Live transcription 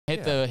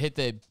Hit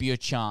the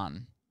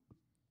Biochan.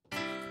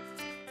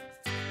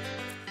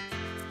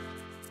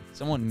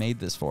 Someone made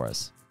this for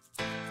us.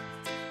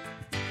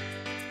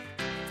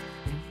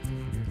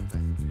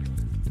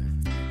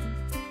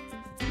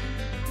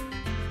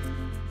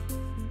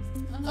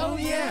 Oh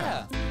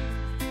yeah.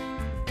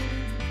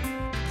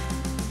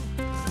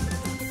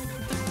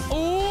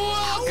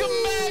 Welcome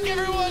back,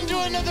 everyone, to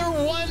another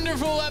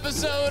wonderful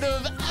episode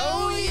of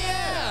Oh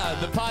Yeah,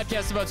 the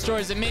podcast about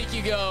stories that make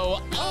you go,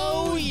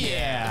 oh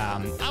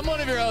yeah. I'm one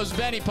of your hosts,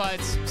 Benny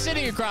Putz.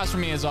 Sitting across from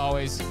me, as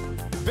always,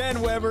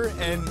 Ben Weber,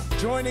 and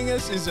joining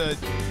us is a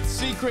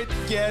secret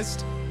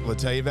guest we'll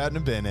tell you about in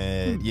a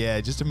minute.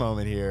 Yeah, just a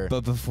moment here.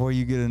 But before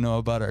you get to know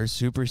about our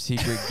super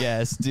secret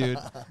guest, dude,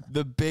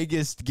 the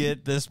biggest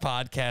get this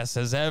podcast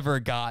has ever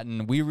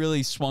gotten. We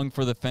really swung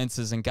for the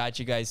fences and got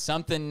you guys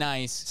something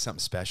nice. Something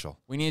special.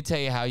 We need to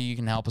tell you how you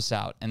can help us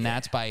out, and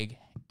that's by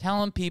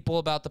telling people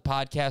about the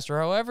podcast or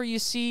however you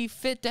see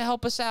fit to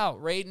help us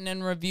out, rating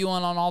and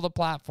reviewing on all the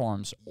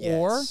platforms. Yes.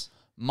 Or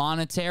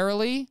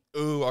monetarily.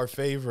 Ooh, our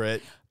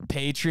favorite.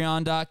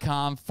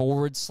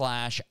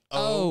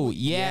 Patreon.com/oh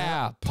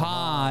yeah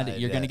pod.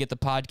 You're going to get the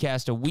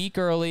podcast a week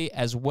early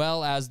as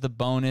well as the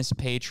bonus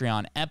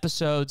Patreon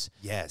episodes.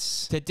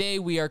 Yes. Today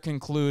we are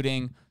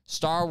concluding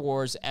Star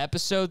Wars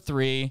Episode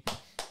 3.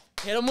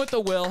 Hit them with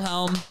the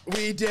Wilhelm.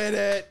 We did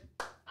it.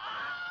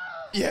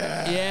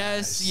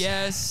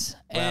 Yes.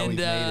 Wow, And we've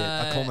made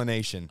it. A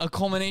culmination. A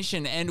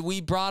culmination. And we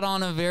brought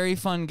on a very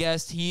fun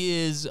guest. He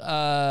is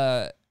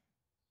one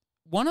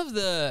of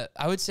the,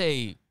 I would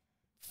say,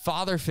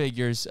 father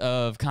figures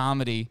of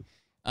comedy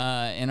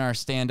in our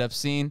stand-up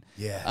scene.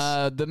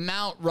 Yes. The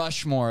Mount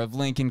Rushmore of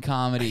Lincoln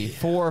comedy.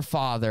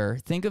 Forefather.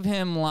 Think of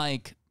him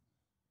like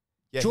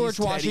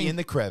George Washington. Teddy in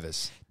the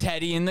crevice.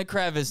 Teddy in the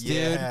crevice, dude.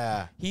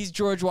 Yeah. He's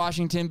George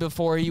Washington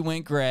before he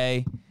went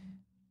gray.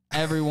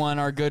 Everyone,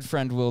 our good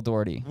friend Will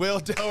Doherty. Will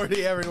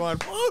Doherty, everyone.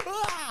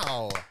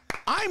 Wow.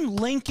 I'm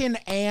Lincoln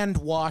and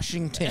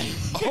Washington.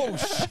 Oh,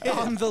 shit.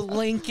 On the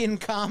Lincoln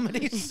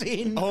comedy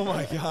scene. Oh,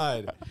 my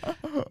God.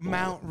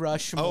 Mount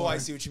Rushmore. Oh, I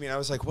see what you mean. I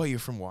was like, well, you're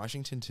from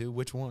Washington, too?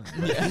 Which one?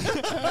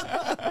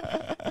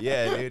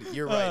 Yeah, dude,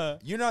 you're right.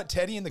 You're not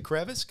Teddy in the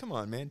crevice? Come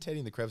on, man. Teddy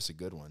in the crevice is a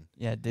good one.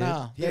 Yeah, dude.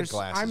 No, He had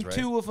glasses, I'm right?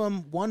 two of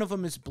them. One of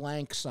them is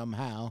blank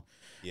somehow.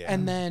 Yeah.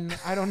 And then,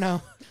 I don't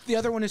know. The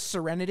other one is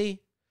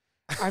Serenity.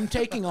 I'm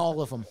taking all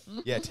of them.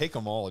 Yeah, take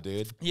them all,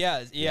 dude.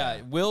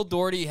 Yeah. Will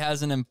Doherty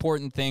has an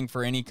important thing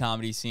for any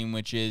comedy scene,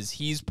 which is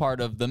he's part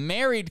of the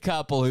married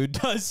couple who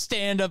does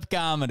stand-up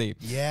comedy.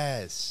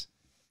 Yes.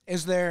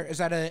 Is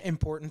that an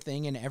important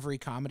thing in every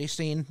comedy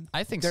scene?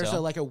 I think There's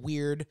so. a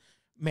weird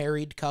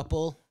married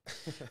couple.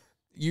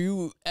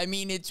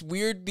 It's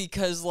weird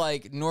because,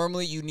 like,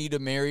 normally you need a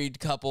married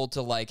couple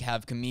to, like,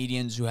 have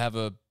comedians who have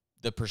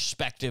the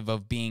perspective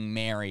of being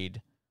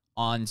married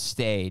on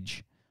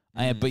stage.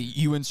 But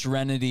you and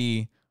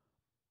Serenity,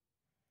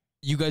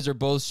 you guys are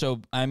both so,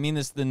 I mean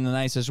this in the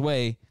nicest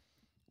way,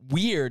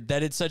 weird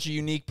that it's such a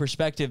unique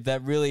perspective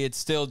that really it's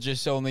still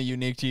just only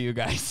unique to you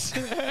guys.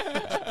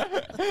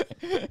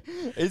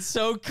 It's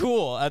so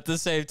cool at the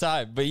same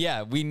time. But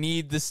yeah, we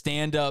need the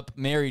stand-up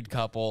married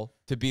couple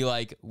to be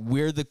like,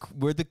 we're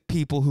the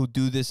people who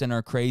do this and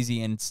are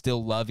crazy and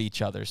still love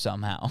each other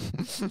somehow.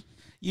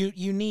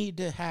 You need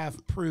to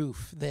have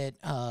proof that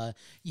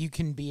you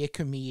can be a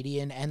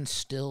comedian and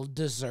still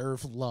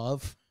deserve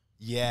love.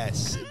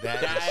 Yes.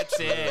 That's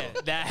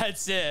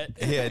it.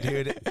 Yeah,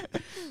 dude.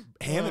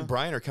 Ham and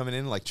Brian are coming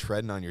in like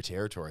treading on your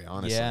territory,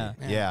 honestly.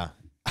 Yeah.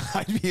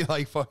 I'd be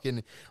like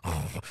fucking,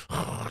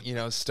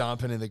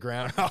 stomping in the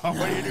ground. Oh,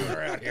 what are you doing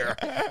around here?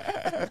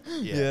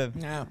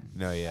 No.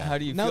 No, yeah. How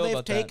do you No, feel they've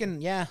about taken.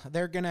 That? Yeah,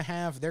 they're gonna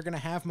have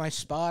my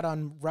spot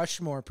on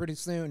Rushmore pretty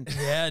soon.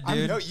 Yeah,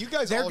 dude. No, you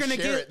guys They're all gonna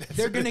share get. it.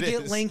 They're gonna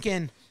get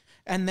Lincoln,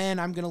 and then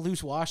I'm gonna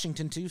lose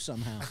Washington too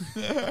somehow.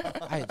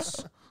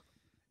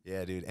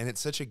 Yeah, dude. And it's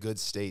such a good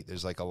state.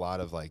 There's like a lot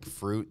of like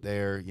fruit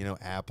there.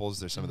 Apples.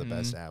 They're some of the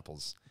best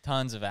apples.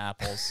 Tons of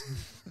apples.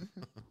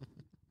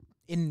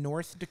 In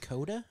North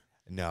Dakota.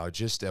 No,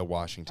 just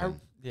Washington.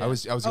 Yeah. I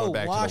was going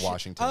back to the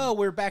Washington. Oh,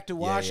 we're back to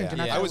Washington.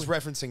 Yeah. Yeah. I was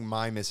referencing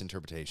my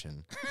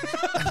misinterpretation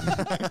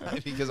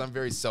because I'm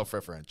very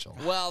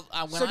self-referential. Well,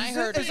 when I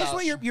heard is this about...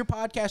 what your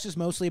podcast is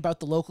mostly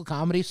about, the local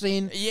comedy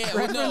scene? Yeah,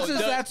 well, no,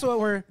 references. That's what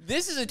we're.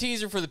 This is a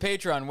teaser for the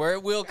Patreon where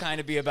it will kind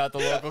of be about the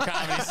local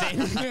comedy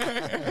scene.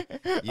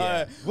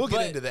 Yeah, we'll but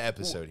get into the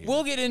episode here.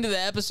 We'll get into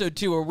the episode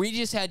too, where we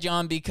just had you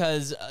on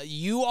because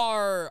you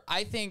are,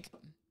 I think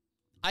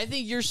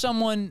you're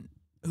someone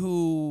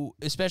who,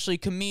 especially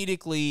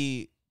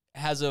comedically,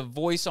 has a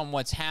voice on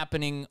what's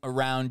happening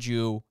around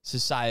you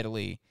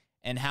societally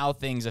and how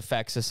things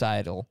affect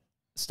societal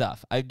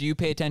stuff. Do you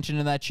pay attention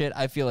to that shit?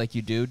 I feel like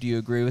you do. Do you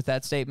agree with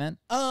that statement?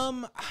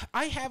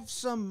 I have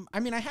some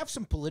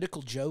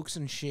political jokes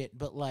and shit,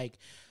 but like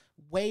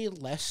way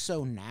less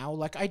so now.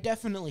 Like I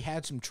definitely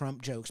had some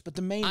Trump jokes, but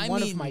the main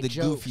one of my the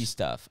jokes, goofy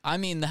stuff. I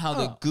mean how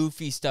the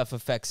goofy stuff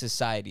affects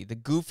society. The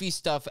goofy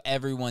stuff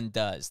everyone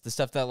does. The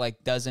stuff that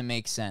like doesn't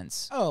make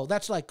sense. Oh,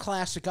 that's like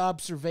classic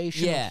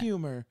observation of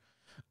humor.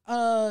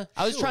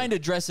 I was trying to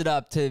dress it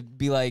up to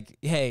be like,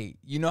 hey,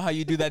 you know how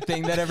you do that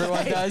thing that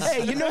everyone does?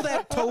 Hey, you know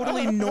that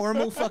totally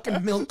normal fucking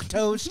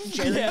milquetoast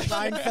Jerry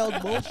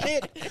Seinfeld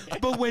bullshit?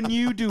 But when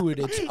you do it,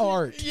 it's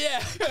art.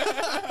 Yeah.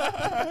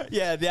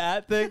 Yeah,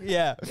 that thing.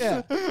 Yeah.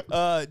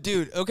 Yeah.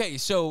 Dude, okay,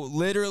 so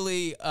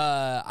literally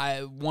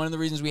one of the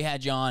reasons we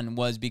had you on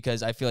was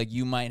because I feel like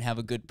you might have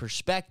a good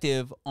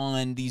perspective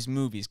on these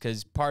movies,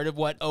 because part of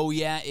what Oh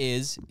Yeah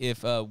is,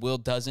 if Will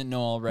doesn't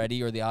know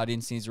already or the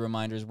audience needs a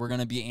reminder, is we're going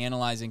to be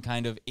analyzing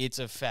kind of its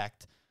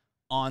effect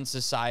on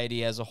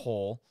society as a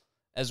whole,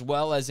 as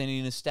well as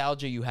any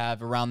nostalgia you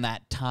have around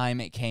that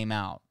time it came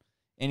out.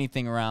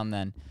 Anything around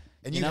then.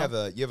 And you have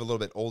a little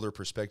bit older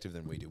perspective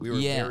than we do. We were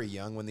very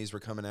young when these were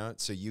coming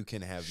out, so you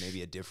can have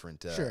maybe a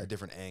different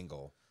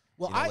angle.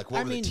 Well, what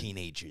were the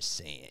teenagers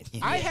saying?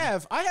 I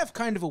have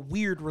kind of a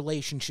weird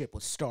relationship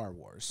with Star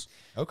Wars.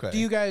 Okay. Do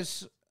you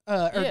guys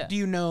or do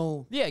you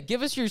know? Yeah,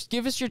 give us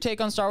your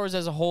take on Star Wars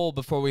as a whole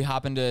before we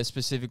hop into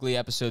specifically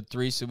episode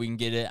 3, so we can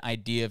get an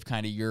idea of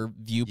kind of your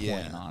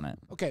viewpoint on it.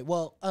 Okay,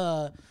 well,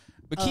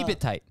 but keep it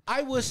tight.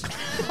 I was.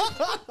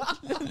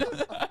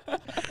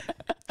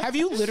 Have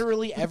you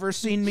literally ever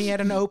seen me at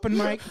an open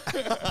mic?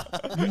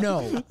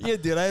 No. Yeah,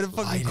 dude, I had to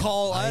fucking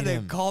call. I had to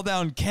call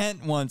down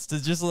Kent once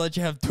to just let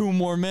you have 2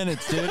 more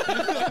minutes, dude.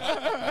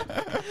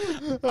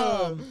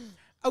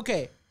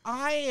 Okay,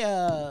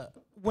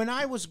 when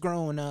I was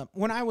growing up,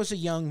 when I was a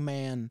young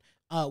man,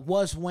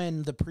 was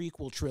when the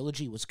prequel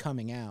trilogy was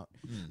coming out.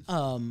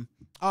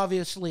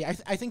 Obviously, I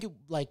think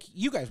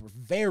you guys were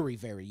very,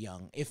 very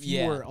young. If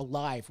you were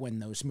alive when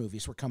those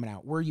movies were coming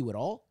out, were you at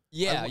all?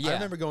 Yeah, I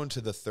remember going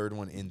to the third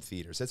one in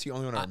theaters. That's the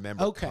only one I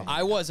remember. Okay.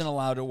 I wasn't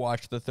allowed to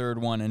watch the third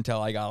one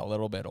until I got a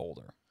little bit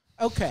older.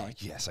 Okay.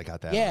 Yes, I got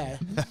that. Yeah,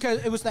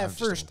 because it was that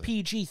first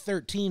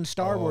PG-13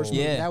 Star Wars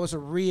movie. Yeah. That was a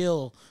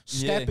real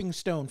stepping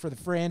stone for the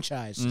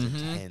franchise.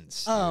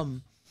 Intense.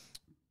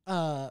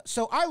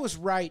 So I was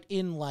right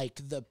in like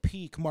the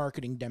peak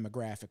marketing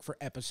demographic for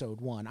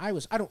episode 1. I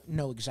don't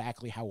know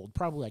exactly how old,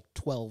 probably like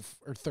 12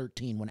 or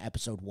 13 when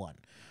episode 1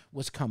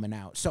 was coming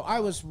out. So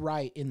I was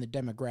right in the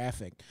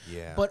demographic.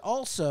 Yeah. But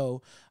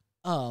also,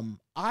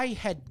 I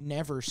had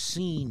never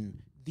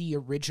seen the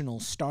original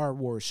Star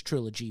Wars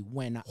trilogy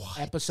when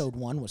episode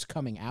 1 was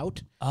coming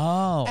out.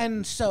 Oh.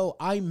 And so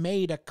I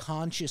made a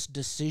conscious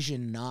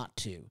decision not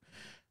to.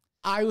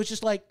 I was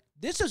just like,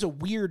 this is a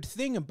weird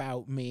thing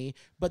about me,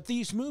 but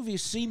these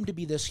movies seem to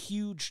be this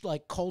huge,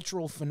 like,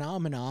 cultural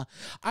phenomena.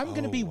 I'm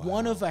going to be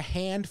one of a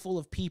handful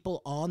of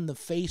people on the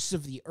face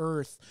of the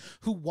earth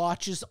who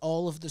watches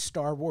all of the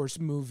Star Wars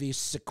movies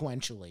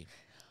sequentially.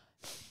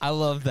 I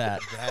love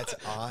that. That's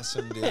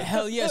awesome, dude.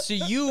 Hell yeah. So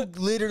you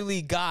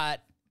literally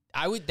got,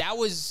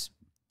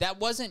 that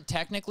wasn't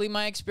technically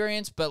my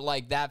experience, but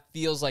like that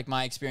feels like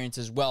my experience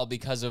as well,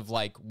 because of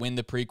like when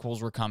the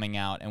prequels were coming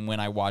out and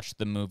when I watched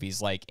the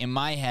movies. Like in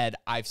my head,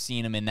 I've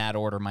seen them in that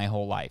order my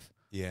whole life.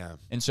 Yeah.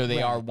 And so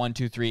they are 1,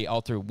 2, 3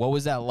 all through. What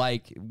was that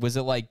like? Was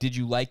it like, did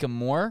you like them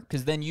more?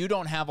 Because then you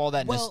don't have all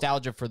that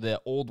nostalgia for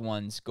the old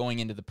ones going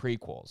into the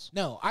prequels.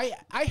 No, I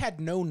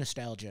had no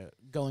nostalgia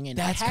going in.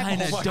 That's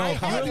kind of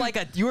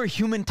dope. You're a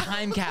human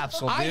time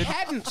capsule, dude. I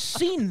hadn't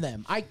seen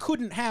them. I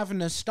couldn't have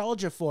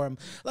nostalgia for them.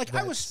 Like,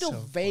 I was still so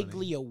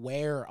vaguely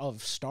aware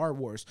of Star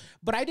Wars,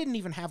 but I didn't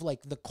even have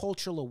like the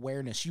cultural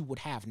awareness you would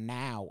have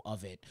now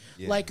of it.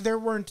 Yeah. Like there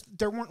weren't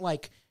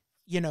like,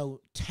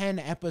 10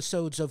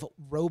 episodes of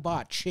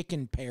robot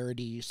chicken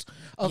parodies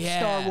of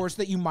Star Wars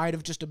that you might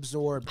have just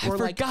absorbed. I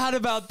forgot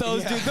about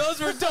those, dude.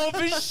 Those were dope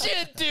as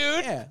shit,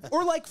 dude. Yeah.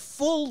 Or like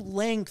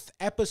full-length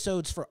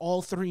episodes for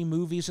all 3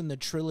 movies in the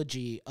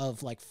trilogy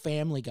of like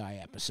Family Guy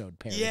episode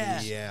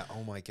parodies. Yeah.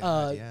 Oh my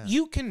God.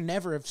 You can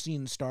never have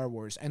seen Star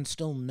Wars and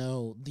still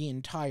know the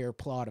entire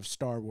plot of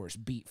Star Wars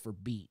beat for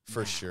beat.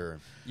 For sure.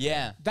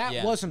 Yeah.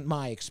 That wasn't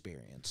my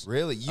experience.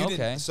 Really? You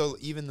didn't. So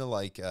even the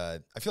I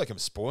feel like I'm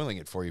spoiling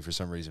it for you for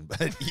some reason,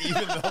 but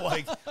even the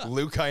like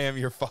Luke, I am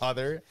your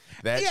father,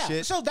 that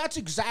shit. So that's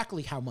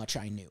exactly how much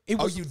I knew. It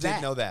was you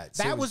did know that.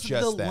 So that it was was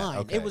just the that. line.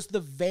 Okay. It was the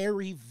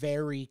very,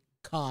 very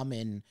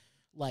common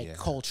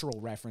cultural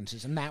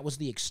references, and that was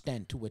the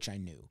extent to which I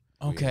knew.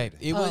 Okay.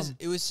 It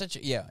was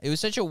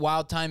such a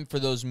wild time for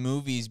those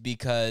movies,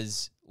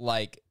 because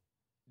like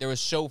there was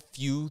so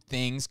few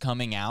things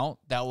coming out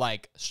that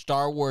like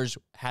Star Wars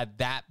had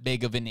that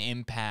big of an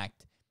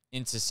impact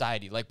in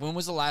society. Like, when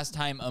was the last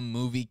time a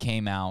movie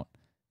came out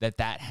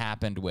that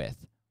happened with,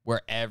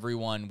 where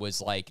everyone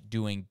was like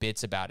doing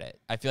bits about it?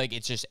 I feel like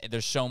it's just,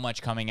 there's so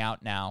much coming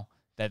out now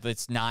that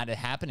it's not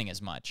happening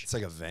as much. It's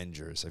like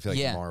Avengers. I feel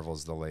like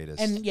Marvel's the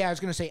latest. And I was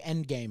going to say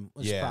Endgame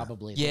was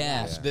probably the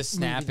last the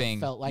snapping. movie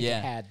that felt like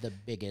it had the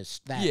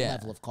biggest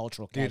level of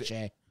cultural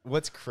cachet.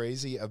 What's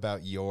crazy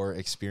about your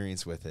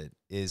experience with it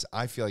is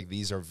I feel like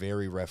these are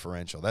very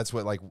referential. That's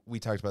what, like, we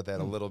talked about that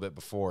a little bit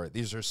before.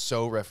 These are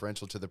so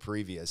referential to the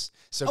previous.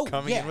 So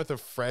coming in with a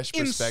fresh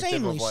perspective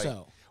Insanely of like,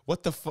 so.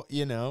 what the fuck,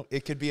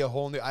 it could be a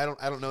whole new. I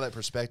don't know that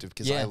perspective,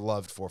 because I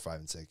loved 4, 5,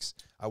 and 6.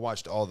 I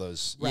watched all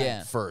those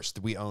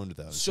first. We owned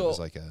those. So it was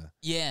like a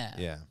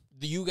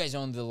You guys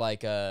owned the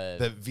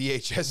the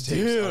VHS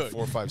tapes of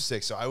 4, 5,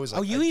 6. So I was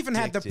like, you even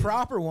had the addicted.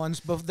 proper ones,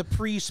 but the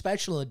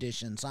pre-special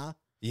editions, huh?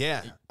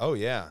 Yeah. Oh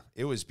yeah.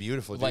 It was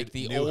beautiful. Dude. Like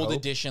the New old Hope.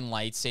 edition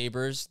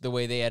lightsabers, the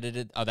way they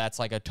edited. Oh, that's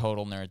like a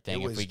total nerd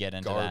thing. It was if we get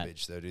into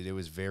garbage though, dude. It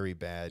was very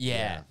bad.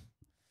 Yeah.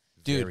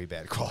 Dude. Very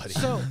bad quality.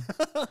 So,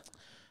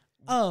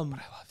 I loved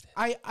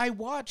it. I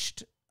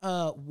watched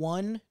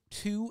 1,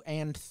 2,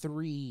 and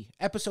 3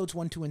 episodes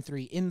 1, 2, and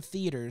 3 in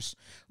theaters,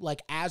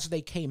 like as they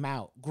came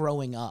out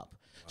growing up.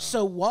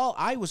 So while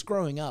I was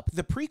growing up,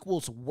 the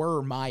prequels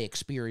were my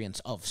experience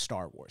of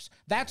Star Wars.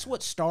 That's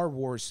what Star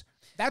Wars.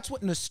 That's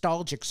what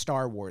nostalgic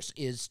Star Wars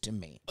is to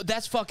me.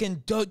 That's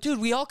fucking dude.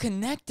 We all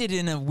connected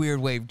in a weird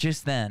way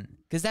just then,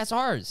 because that's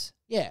ours.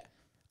 Yeah.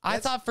 I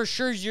thought for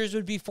sure yours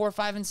would be 4,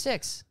 5, and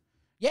 6.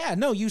 Yeah,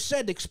 no, you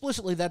said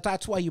explicitly that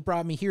that's why you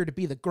brought me here to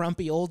be the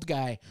grumpy old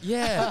guy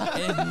Yeah,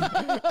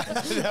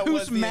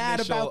 who's mad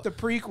about the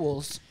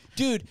prequels.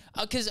 dude.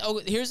 Because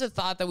here's a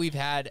thought that we've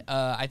had.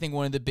 I think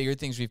one of the bigger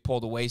things we've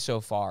pulled away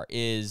so far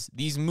is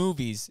these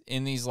movies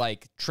in these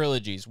like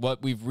trilogies.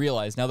 What we've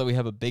realized now that we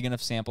have a big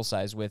enough sample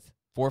size with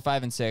 4,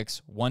 5, and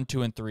 6, 1,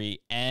 2, and 3,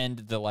 and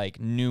the like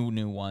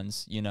new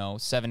ones,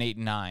 7, 8,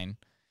 and 9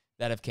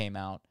 that have came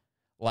out,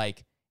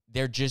 like.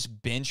 They're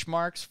just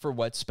benchmarks for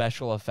what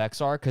special effects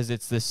are because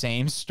it's the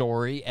same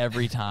story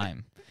every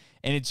time.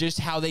 And it's just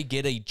how they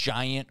get a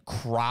giant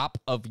crop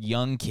of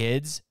young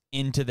kids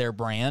into their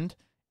brand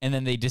and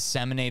then they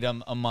disseminate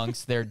them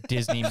amongst their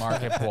Disney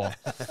market pool.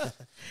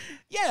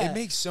 Yeah. It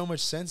makes so much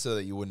sense, though,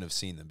 that you wouldn't have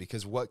seen them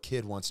because what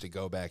kid wants to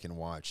go back and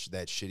watch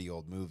that shitty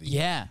old movie?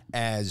 Yeah.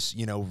 As,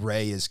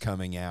 Rey is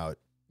coming out,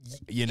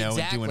 and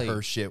doing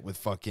her shit with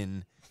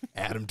fucking...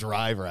 Adam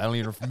Driver. I don't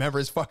even remember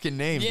his fucking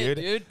name, Yeah,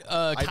 dude.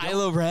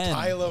 Kylo Ren.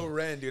 Kylo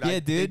Ren, dude. Yeah,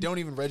 dude. They don't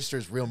even register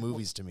as real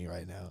movies to me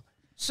right now.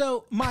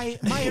 So my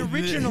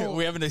original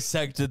We haven't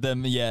accepted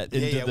them yet.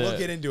 We'll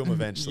get into them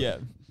eventually. Yeah.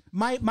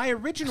 my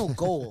original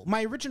goal,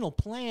 my original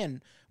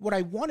plan, what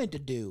I wanted to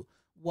do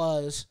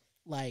was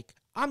like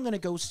I'm gonna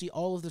go see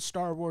all of the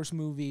Star Wars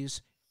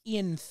movies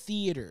in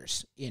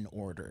theaters in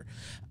order.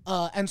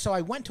 And so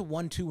I went to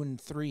 1, 2, and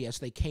 3 as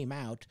they came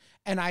out,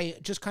 and I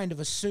just kind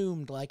of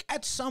assumed, like,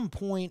 at some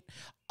point,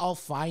 I'll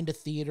find a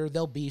theater,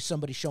 there'll be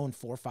somebody showing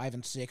 4, 5,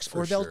 and 6,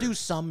 or they'll do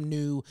some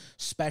new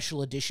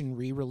special edition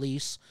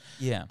re-release.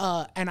 Yeah.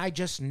 And I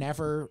just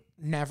never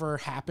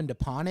happened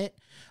upon it.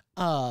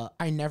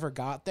 I never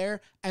got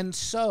there. And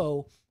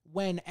so...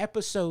 when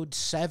episode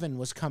 7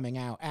 was coming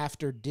out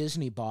after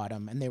Disney bought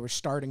them and they were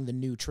starting the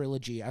new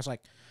trilogy, I was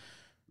like,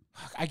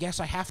 I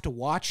guess I have to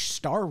watch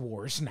Star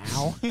Wars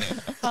now.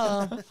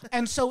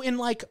 And so in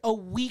like a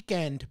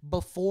weekend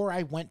before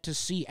I went to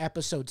see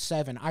episode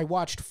 7, I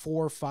watched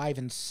 4, 5,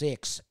 and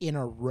 6 in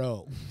a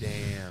row.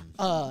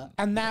 Damn.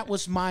 And that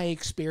was my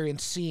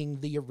experience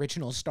seeing the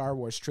original Star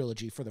Wars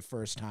trilogy for the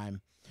first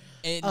time.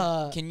 And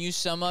can you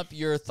sum up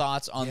your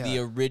thoughts on the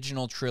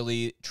original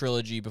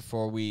trilogy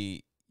before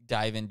we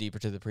dive in deeper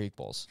to the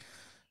prequels?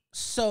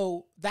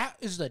 So that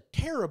is a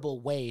terrible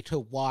way to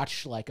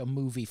watch like a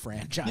movie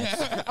franchise.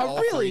 All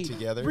really, three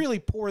together? really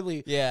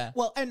poorly. Yeah.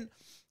 Well, and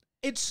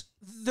it's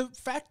the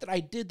fact that I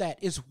did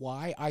that is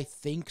why I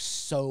think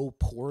so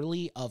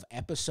poorly of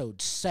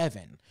episode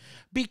 7,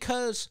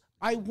 because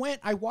I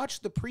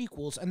watched the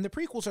prequels, and the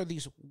prequels are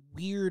these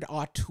weird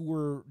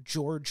auteur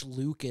George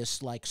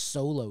Lucas like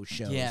solo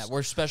shows. Yeah,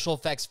 where special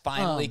effects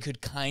finally could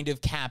kind of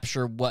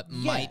capture what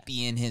might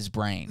be in his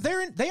brain.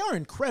 They are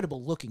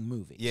incredible looking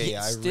movies.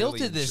 Yeah, I still really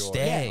to this enjoy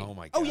day. it. Oh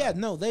my god. Oh yeah,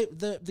 no,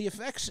 the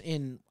effects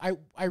in I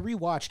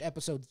rewatched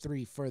episode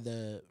 3 for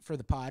the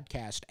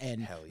podcast,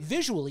 and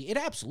visually it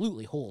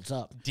absolutely holds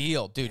up.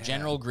 Deal, dude.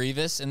 General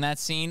Grievous in that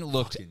scene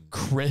looked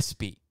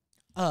crispy.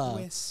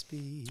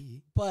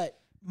 Crispy. But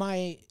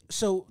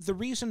the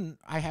reason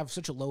I have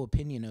such a low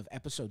opinion of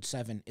episode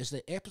 7 is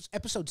that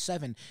episode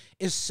 7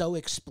 is so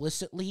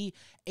explicitly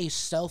a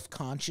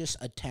self-conscious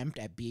attempt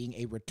at being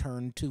a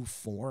return to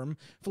form.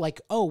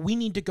 Like, oh, we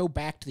need to go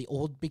back to the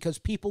old because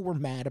people were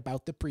mad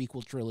about the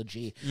prequel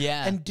trilogy.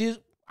 Yeah. And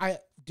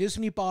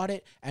Disney bought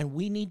it, and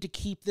we need to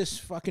keep this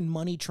fucking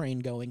money train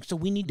going. So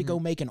we need to go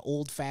make an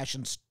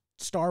old-fashioned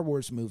Star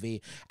Wars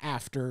movie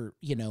after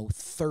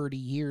 30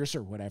 years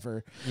or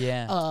whatever.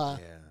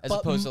 As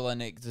opposed to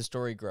letting the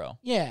story grow.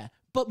 Yeah,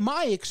 but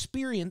my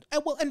experience,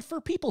 and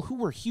for people who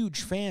were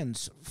huge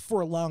fans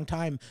for a long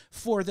time,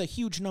 for the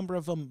huge number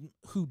of them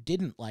who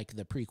didn't like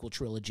the prequel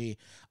trilogy,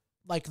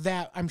 like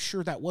that, I'm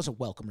sure that was a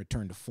welcome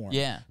return to form.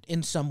 Yeah.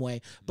 In some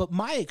way. But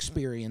my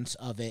experience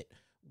of it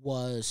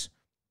was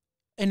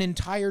an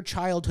entire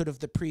childhood of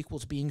the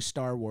prequels being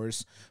Star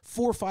Wars,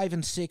 4, 5,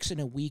 and 6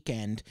 in a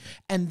weekend,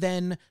 and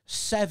then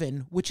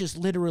 7, which is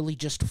literally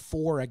just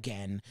 4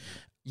 again.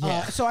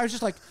 Yeah. So I was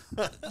just like,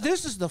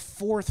 this is the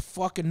 4th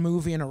fucking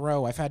movie in a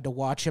row I've had to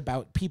watch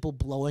about people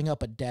blowing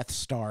up a Death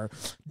Star.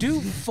 Do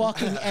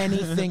fucking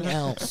anything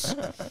else.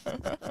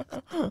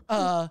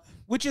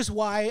 Which is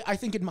why I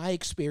think in my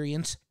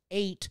experience,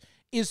 8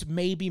 is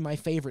maybe my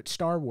favorite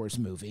Star Wars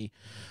movie.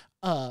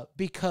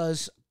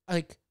 Because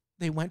like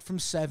They went from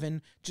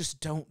 7, just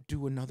don't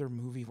do another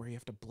movie where you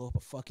have to blow up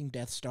a fucking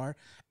Death Star.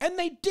 And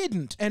they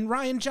didn't. And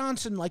Rian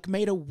Johnson, like,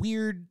 made a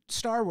weird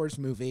Star Wars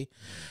movie.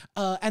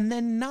 And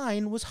then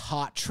 9 was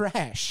hot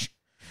trash.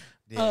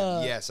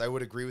 Yeah, yes, I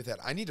would agree with that.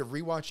 I need to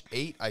rewatch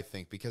 8, I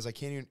think, because I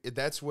can't even...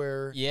 That's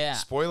where... Yeah.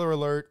 Spoiler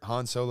alert,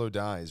 Han Solo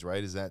dies,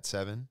 right? Is that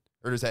 7?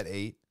 Or is that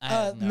 8?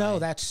 No,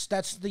 that's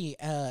the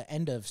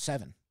end of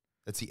 7.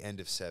 That's the end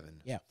of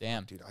 7. Yeah.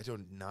 Damn. Dude, I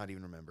do not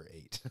even remember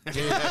 8.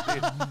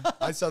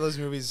 I saw those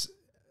movies...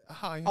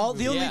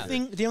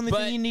 The only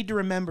thing you need to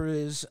remember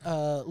is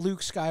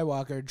Luke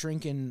Skywalker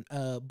drinking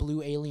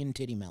blue alien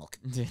titty milk.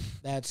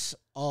 That's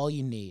all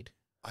you need.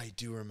 I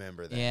do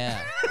remember that.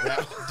 Yeah.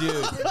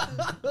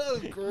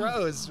 Dude.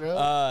 Gross,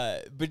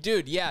 bro. But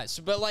dude, yeah.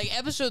 So, but like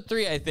episode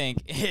 3, I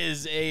think,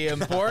 is a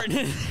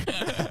important...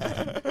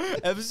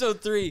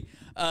 Episode 3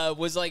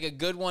 was like a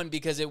good one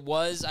because it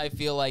was, I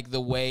feel like,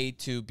 the way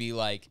to be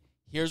like,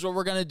 here's what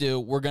we're going to do.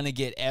 We're going to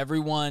get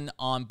everyone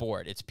on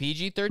board. It's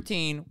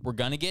PG-13. We're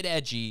going to get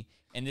edgy.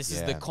 And this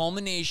is the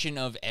culmination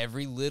of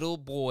every little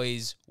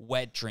boy's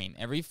wet dream.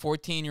 Every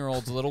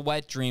 14-year-old's little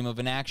wet dream of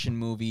an action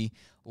movie.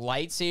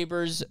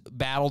 Lightsabers,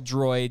 battle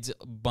droids,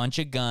 bunch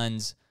of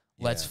guns.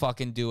 Let's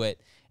fucking do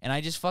it. And I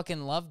just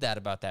fucking love that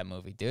about that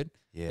movie, dude.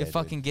 Yeah, it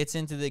fucking gets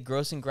into the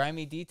gross and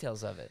grimy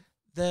details of it.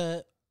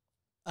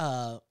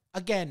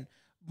 Again,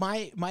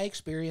 my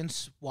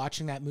experience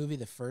watching that movie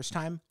the first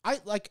time,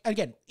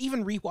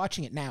 even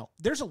rewatching it now,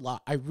 there's a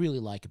lot I really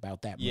like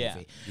about that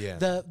movie. Yeah.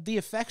 The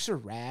effects are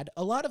rad.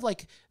 A lot of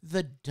like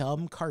the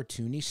dumb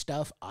cartoony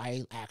stuff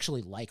I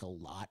actually like a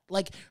lot.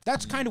 Like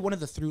that's kind of one of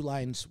the through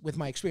lines with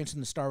my experience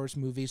in the Star Wars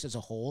movies as a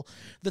whole.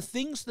 The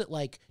things that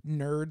like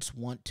nerds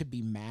want to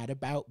be mad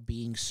about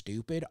being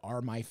stupid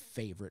are my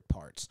favorite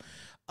parts.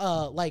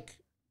 Like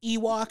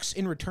Ewoks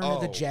in Return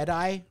of the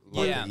Jedi.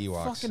 Yeah. The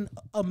Ewoks. Fucking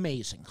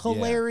amazing.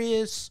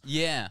 Hilarious.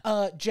 Yeah.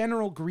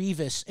 General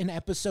Grievous in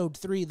episode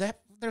 3.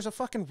 There's a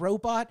fucking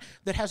robot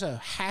that has a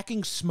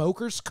hacking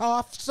smoker's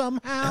cough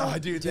somehow. Oh,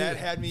 dude, that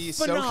had me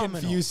so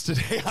confused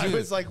today. Dude. I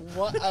was like,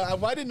 what?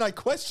 Why didn't I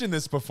question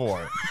this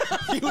before?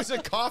 He was a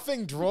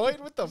coughing droid?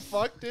 What the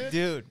fuck, dude?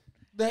 Dude.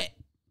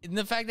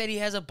 The fact that he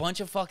has a bunch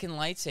of fucking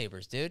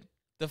lightsabers, dude.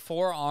 The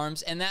 4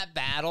 arms and that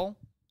battle.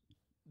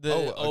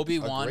 The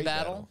Obi-Wan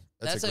battle.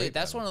 That's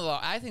one of the.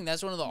 I think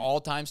that's one of the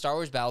all-time Star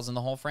Wars battles in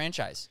the whole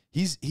franchise.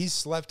 He's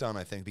slept on,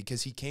 I think,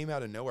 because he came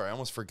out of nowhere. I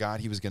almost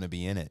forgot he was going to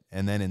be in it,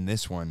 and then in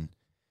this one,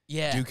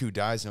 Dooku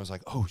dies, and I was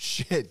like, "Oh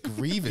shit,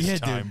 Grievous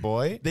time, dude.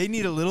 Boy!" They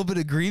need a little bit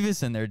of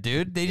Grievous in there,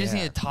 dude. They just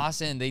need to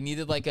toss in. They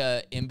needed like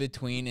a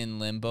in-between in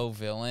limbo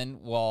villain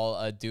while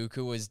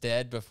Dooku was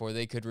dead before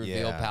they could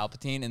reveal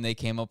Palpatine, and they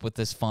came up with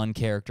this fun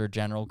character,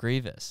 General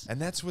Grievous.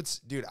 And that's what's,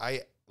 dude.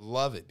 I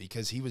love it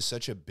because he was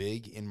such a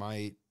big in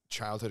my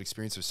childhood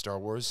experience of Star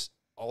Wars,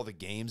 all the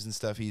games and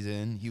stuff he's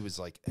in, he was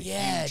like a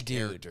huge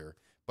character,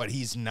 but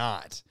he's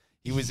not.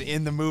 He was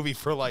in the movie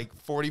for like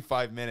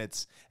 45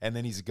 minutes, and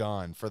then he's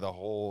gone for the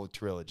whole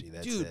trilogy.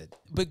 That's it.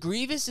 But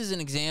Grievous is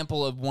an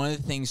example of one of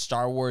the things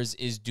Star Wars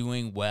is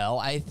doing well,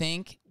 I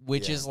think,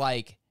 which is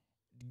like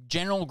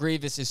General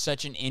Grievous is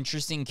such an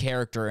interesting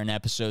character in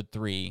Episode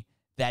 3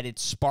 that it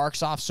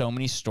sparks off so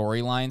many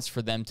storylines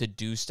for them to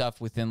do stuff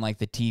within like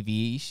the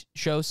TV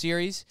show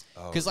series.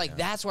 Because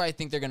that's where I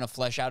think they're going to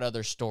flesh out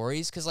other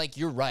stories. Because like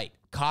you're right,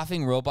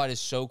 Coughing Robot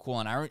is so cool.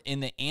 And in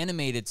the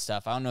animated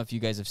stuff, I don't know if you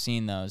guys have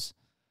seen those.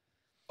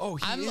 Oh,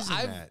 he is in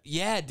that.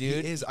 Yeah,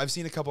 dude. He is. I've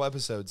seen a couple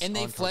episodes. And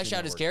they flesh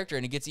out his character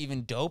and it gets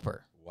even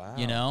doper. Wow.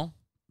 You know?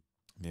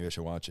 Maybe I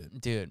should watch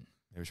it. Dude.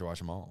 Maybe we should watch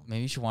them all.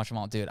 Maybe you should watch them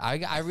all. Dude,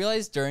 I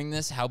realized during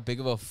this how big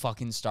of a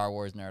fucking Star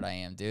Wars nerd I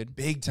am, dude.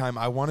 Big time.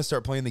 I want to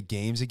start playing the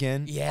games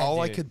again. Yeah,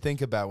 all I could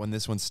think about when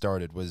this one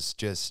started was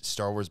just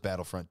Star Wars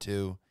Battlefront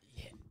 2.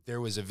 Yeah.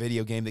 There was a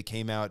video game that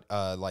came out,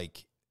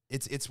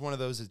 it's one of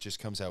those that just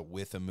comes out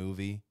with a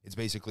movie. It's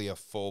basically a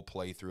full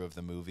playthrough of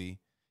the movie.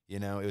 You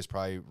know, it was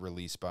probably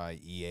released by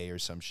EA or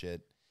some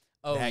shit.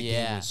 Oh, that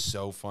game was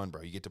so fun,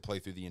 bro. You get to play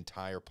through the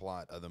entire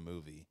plot of the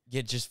movie.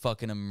 Get just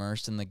fucking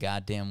immersed in the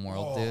goddamn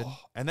world, dude.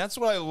 And that's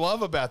what I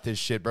love about this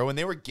shit, bro. When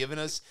they were giving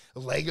us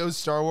Lego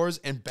Star Wars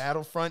and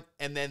Battlefront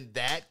and then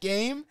that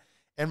game,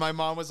 and my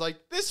mom was like,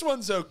 this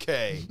one's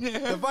okay.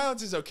 The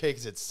violence is okay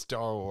because it's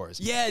Star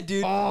Wars. Yeah,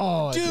 dude.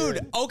 Oh,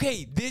 dude,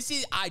 okay, this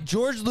is...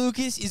 George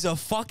Lucas is a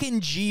fucking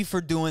G for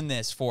doing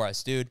this for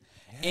us, dude.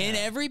 Yeah. In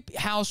every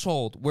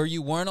household where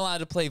you weren't allowed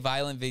to play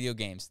violent video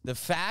games, the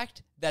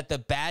fact that the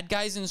bad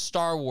guys in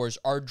Star Wars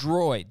are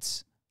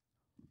droids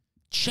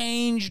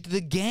changed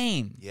the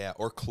game. Yeah,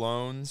 or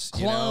clones.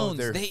 Clones. You know,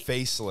 they're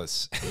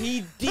faceless.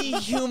 He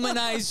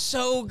dehumanized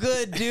so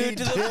good, dude,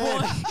 to the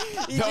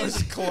point.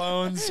 Those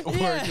clones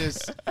were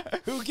just...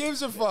 Who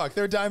gives a fuck?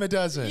 They're a dime a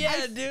dozen.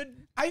 Yeah,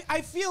 dude.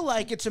 I feel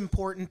like it's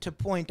important to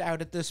point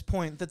out at this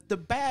point that the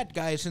bad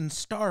guys in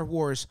Star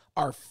Wars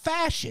are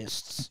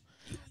fascists.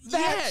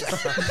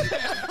 Yes.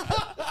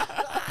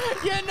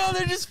 Yeah, no,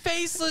 they're just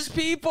faceless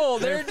people.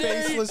 They're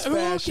faceless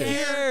fascists.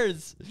 Who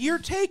cares? You're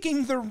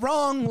taking the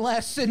wrong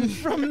lesson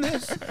from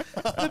this.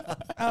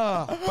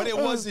 But it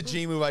was a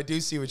G move. I do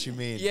see what you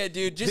mean. Yeah,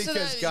 dude. Just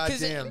because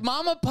goddamn,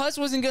 Mama Putz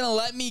wasn't gonna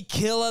let me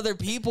kill other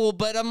people,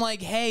 but I'm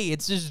like, hey,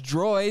 it's just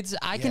droids.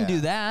 I can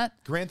do that.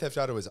 Grand Theft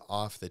Auto was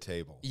off the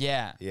table.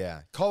 Yeah.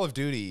 Yeah. Call of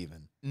Duty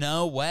even.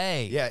 No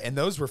way. Yeah, and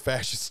those were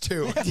fascists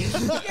too.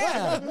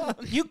 Yeah,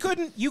 you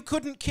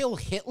couldn't kill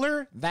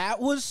Hitler.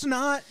 That was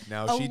not.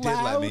 No, allowed. she did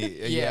let me.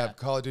 Yeah, Yeah.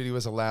 Call of Duty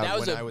was allowed That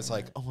was when a- I was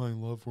like, oh, I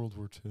love World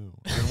War II.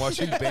 And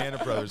watching Band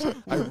of Brothers.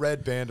 I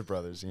read Band of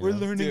Brothers. You know?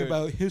 learning Dude.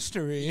 about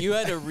history. You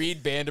had to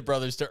read Band of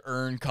Brothers to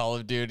earn Call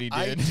of Duty, dude.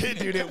 I did,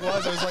 dude. It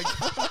was. I was like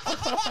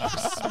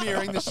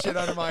smearing the shit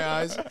out of my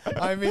eyes.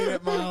 I mean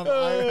it, Mom.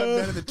 I've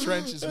been in the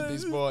trenches with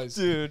these boys.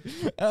 Dude.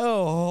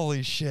 Oh,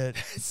 holy shit.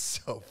 It's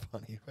so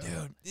funny, bro.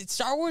 Dude,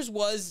 Star Wars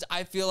was,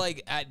 I feel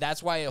like,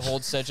 that's why it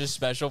holds such a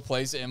special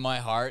place in my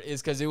heart,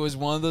 is because it was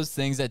one of those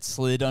things that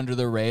slid under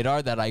the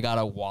radar that I got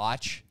to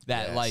watch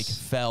that, Yes. like,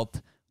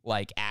 felt,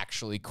 like,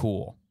 actually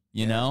cool,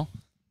 you know?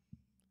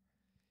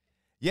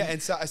 Yeah,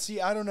 and so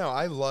see, I don't know.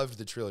 I loved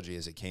the trilogy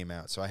as it came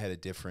out, so I had a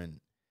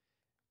different.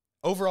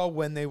 Overall,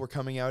 when they were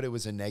coming out, it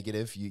was a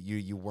negative.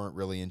 You weren't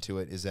really into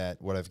it. Is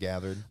that what I've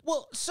gathered?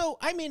 Well, so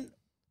I mean,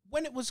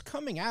 when it was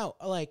coming out,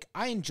 like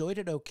I enjoyed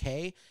it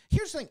okay.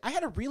 Here's the thing: I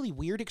had a really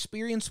weird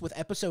experience with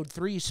Episode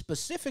 3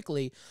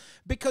 specifically,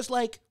 because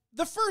like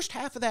the first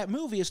half of that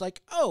movie is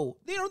like, oh,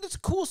 you know, that's a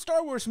cool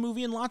Star Wars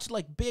movie and lots of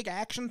like big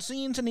action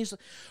scenes, and he's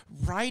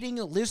riding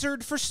a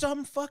lizard for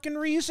some fucking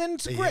reason.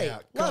 It's great. Yeah,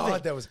 Love God,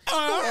 it. that was.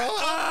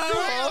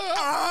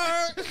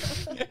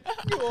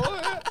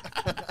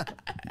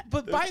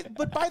 But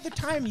by the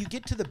time you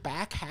get to the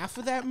back half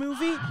of that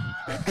movie,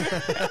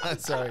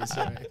 sorry.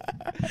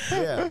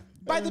 Yeah.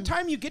 by the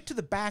time you get to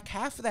the back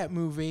half of that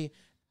movie,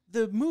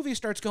 the movie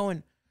starts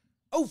going,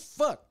 oh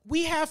fuck,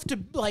 we have to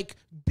like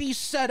be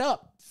set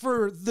up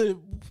for the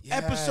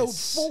episode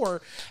Yes.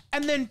 4,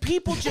 and then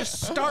people just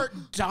start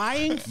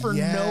dying for no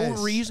Yes.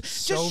 reason.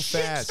 So Just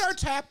shit fast.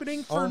 starts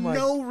happening for Oh my-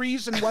 no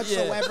reason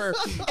whatsoever,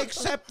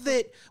 except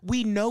that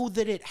we know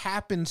that it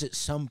happens at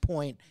some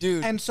point,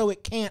 Dude. and so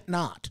it can't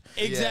not.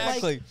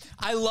 Exactly.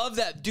 I love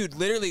that. Dude,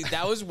 literally,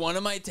 that was one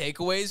of my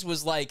takeaways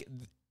was like,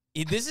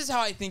 this is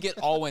how I think it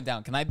all went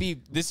down.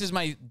 This is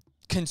my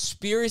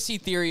conspiracy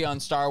theory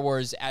on Star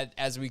Wars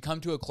as we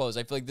come to a close.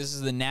 I feel like this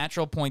is the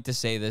natural point to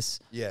say this.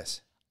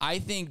 Yes. I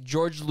think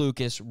George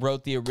Lucas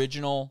wrote the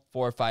original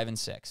 4, 5, and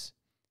 6,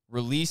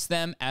 released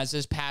them as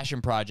his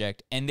passion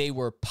project, and they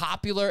were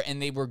popular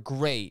and they were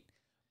great,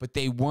 but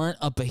they weren't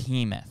a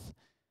behemoth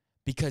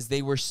because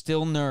they were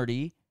still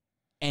nerdy,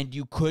 and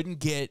you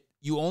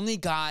only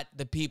got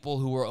the people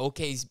who were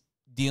okay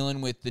dealing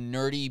with the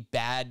nerdy,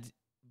 bad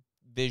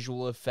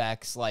visual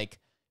effects, like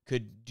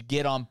could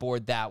get on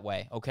board that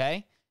way,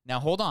 okay? Now,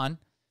 hold on.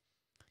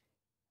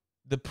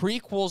 The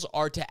prequels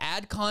are to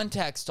add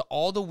context to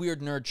all the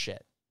weird nerd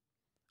shit.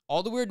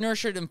 All the weird nerd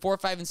shit in 4,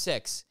 5, and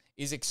 6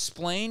 is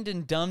explained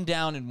and dumbed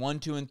down in 1,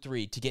 2, and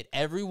 3 to get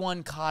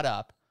everyone caught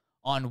up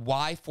on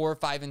why 4,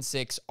 5, and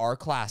 6 are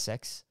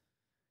classics,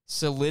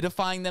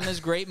 solidifying them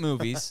as great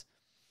movies.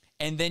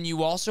 And then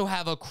you also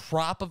have a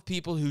crop of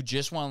people who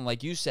just want,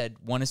 like you said,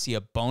 want to see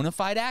a bona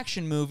fide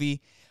action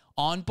movie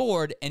on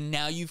board. And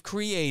now you've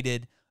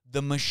created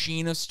the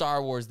machine of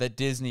Star Wars that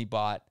Disney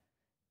bought.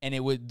 And it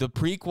was the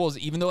prequels,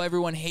 even though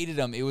everyone hated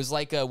them, it was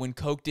like when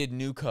Coke did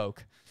New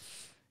Coke.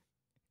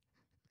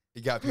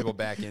 You got people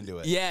back into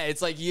it. Yeah,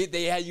 it's like you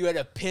had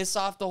to piss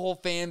off the whole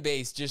fan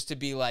base just to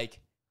be like,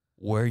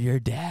 we're your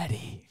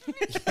daddy.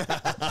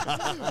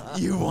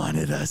 You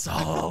wanted us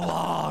all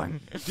along.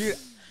 Dude,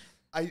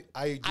 I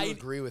do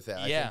agree with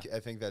that. Yeah. I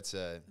think that's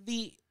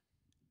The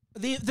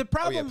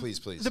problem. Oh, yeah,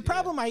 please. The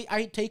problem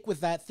I take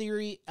with that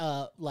theory,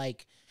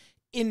 like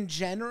in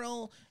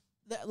general,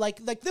 like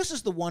this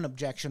is the one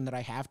objection that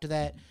I have to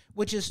that,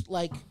 which is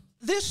like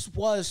this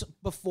was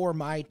before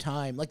my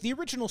time. Like the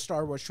original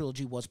Star Wars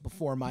trilogy was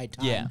before my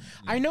time. Yeah.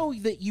 I know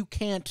that you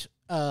can't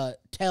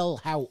tell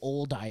how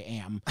old I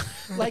am.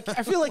 Like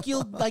I feel like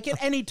you'll like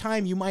at any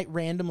time you might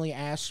randomly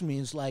ask me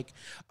is like,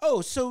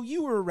 oh, so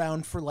you were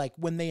around for like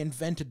when they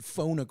invented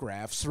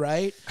phonographs,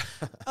 right?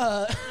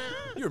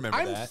 you remember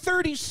I'm that.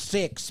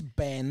 36,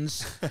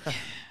 Benz.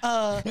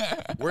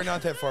 We're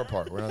not that far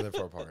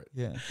apart.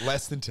 Yeah.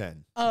 Less than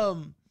 10.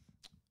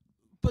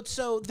 But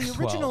so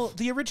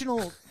the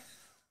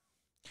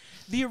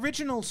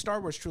original Star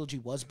Wars trilogy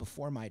was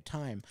before my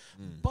time.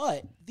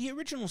 But the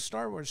original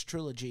Star Wars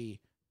trilogy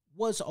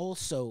was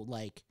also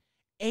like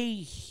a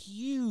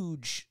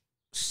huge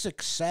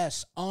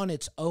success on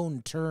its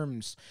own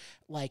terms,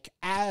 like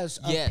as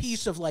a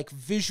piece of like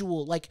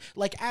visual, like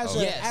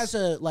as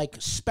a like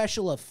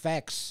special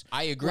effects.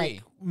 I agree.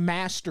 Like,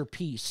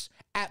 masterpiece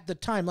at the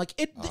time. Like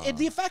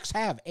the effects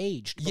have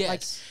aged. But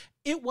like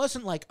it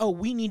wasn't like, oh,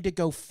 we need to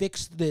go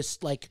fix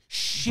this like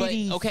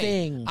shitty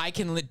thing. I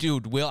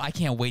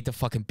can't wait to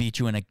fucking beat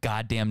you in a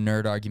goddamn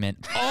nerd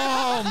argument.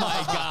 Oh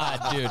my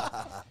God, dude.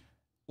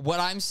 What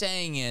I'm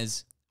saying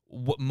is,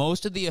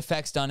 most of the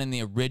effects done in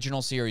the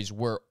original series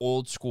were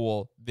old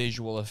school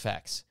visual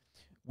effects.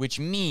 which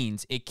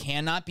means it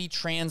cannot be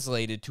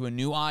translated to a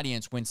new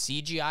audience. When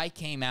CGI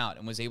came out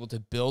and was able to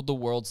build the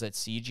worlds that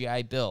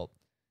CGI built,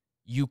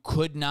 you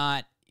couldn't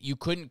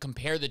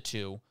compare the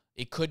two.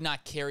 It could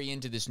not carry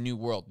into this new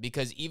world,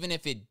 because even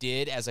if it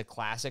did as a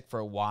classic for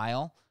a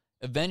while,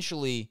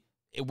 eventually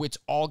it's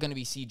all going to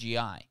be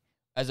CGI,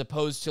 as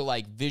opposed to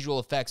like visual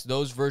effects.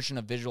 Those version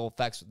of visual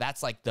effects,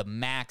 that's like the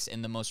max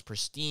and the most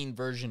pristine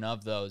version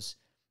of those.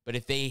 But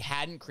if they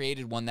hadn't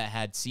created one that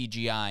had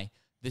CGI,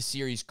 the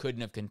series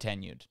couldn't have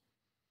continued.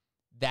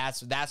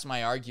 That's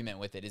my argument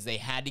with it, is they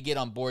had to get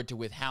on board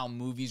with how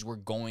movies were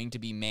going to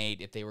be made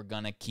if they were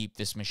going to keep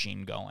this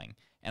machine going.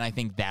 And I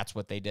think that's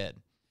what they did.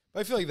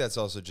 I feel like that's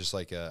also just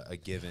like a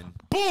given.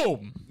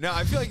 Boom! No,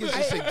 I feel like it's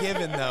just a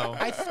given, though.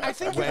 I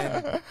think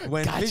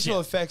when Gotcha. visual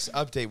effects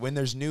update, when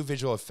there's new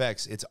visual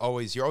effects,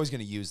 you're always going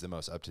to use the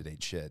most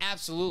up-to-date shit.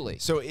 Absolutely.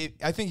 So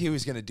I think he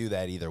was going to do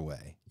that either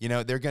way. You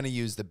know, they're going to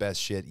use the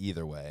best shit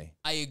either way.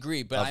 I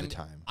agree, but the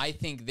time. I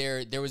think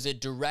there was a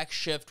direct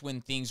shift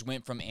when things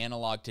went from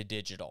analog to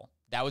digital.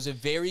 That was a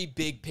very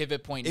big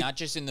pivot point, not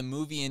just in the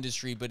movie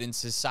industry, but in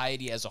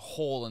society as a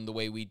whole and the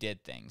way we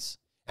did things.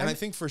 And I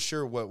think for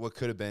sure what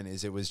could have been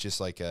is it was just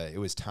like it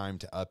was time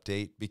to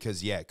update,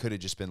 because, yeah, it could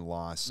have just been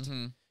lost.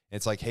 Mm-hmm.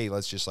 It's like, hey,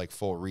 let's just like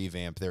full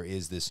revamp. There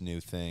is this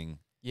new thing.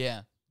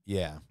 Yeah.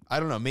 Yeah.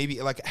 I don't know.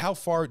 Maybe like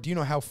do you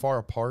know how far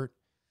apart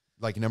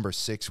like number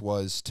 6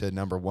 was to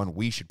number 1?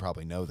 We should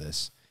probably know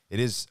this. It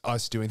is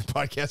us doing the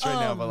podcast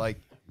right now, but like,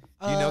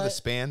 do you know the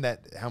span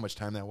how much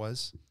time that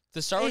was?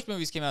 The Star Wars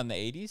movies came out in the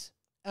 80s?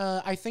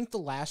 I think the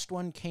last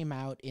one came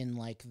out in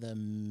like the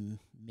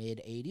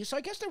mid 80s, so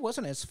I guess there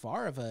wasn't as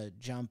far of a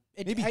jump.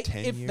 Maybe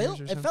 10 years or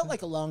something? It felt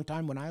like a long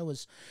time when I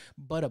was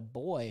but a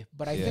boy,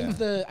 but I think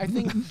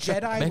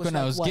Jedi Back was when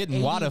like, I was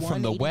getting water 81,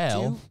 from the 82?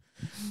 well.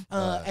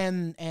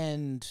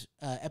 And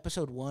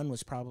episode 1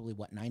 was probably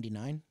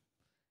 99.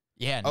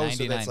 Yeah, Oh, 99.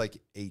 so that's like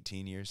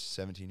 18 years,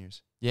 17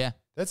 years. Yeah.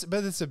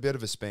 But it's a bit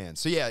of a span.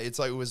 So yeah, it's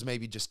like it was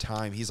maybe just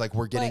time. He's like,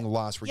 we're getting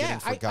lost, we're getting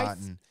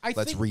forgotten.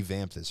 Let's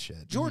revamp this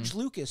shit. George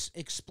Lucas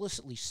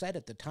explicitly said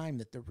at the time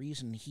that the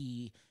reason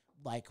he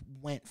like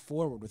went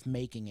forward with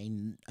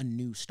making a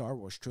new Star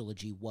Wars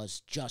trilogy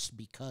was just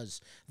because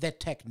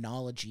that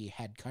technology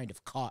had kind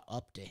of caught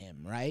up to him,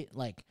 right?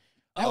 Like,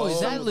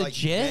 is that like,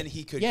 legit? Then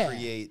he could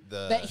create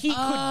that he could do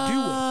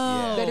it.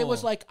 Yeah. That it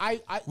was like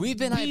we've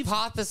been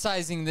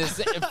hypothesizing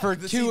this for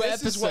 2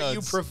 episodes. This is what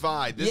you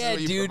provide. This is what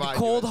you dude, provide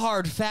cold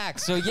hard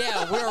facts. So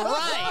yeah, we're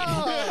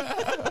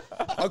right.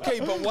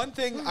 Okay, but one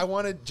thing I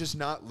want to just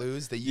not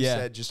lose that you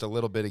said just a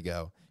little bit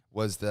ago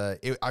was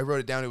I wrote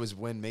it down. It was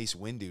when Mace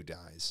Windu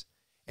dies,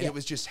 and it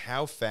was just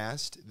how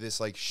fast this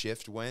like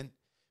shift went,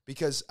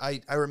 because I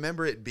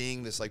remember it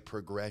being this like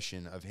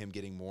progression of him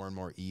getting more and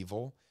more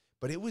evil.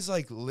 But it was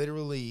like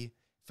literally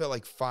felt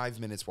like 5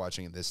 minutes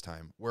watching it this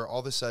time, where all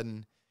of a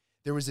sudden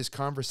there was this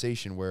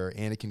conversation where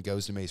Anakin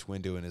goes to Mace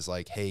Windu and is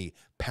like, hey,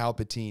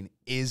 Palpatine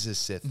is a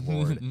Sith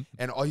Lord.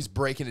 And he's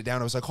breaking it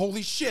down. I was like,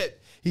 holy shit,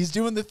 he's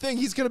doing the thing.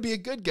 He's going to be a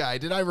good guy.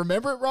 Did I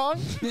remember it wrong?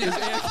 Is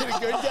Anakin a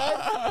good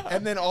guy?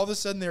 And then all of a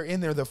sudden they're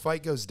in there. The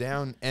fight goes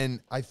down. And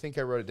I think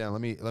I wrote it down.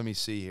 Let me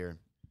see here.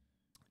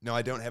 No,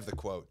 I don't have the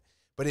quote.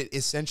 But it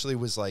essentially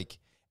was like,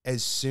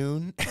 as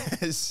soon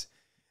as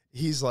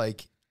he's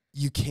like,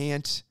 you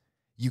can't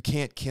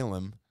kill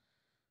him.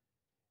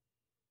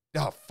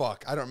 Oh,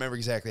 fuck. I don't remember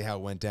exactly how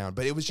it went down,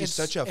 but it was just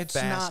such a fast It's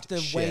not the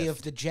shift. way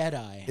of the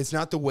Jedi. It's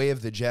not the way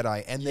of the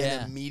Jedi. And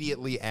then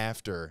immediately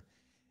after,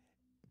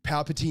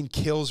 Palpatine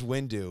kills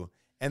Windu,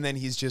 and then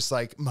he's just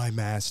like, my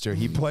master.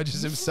 He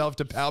pledges himself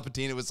to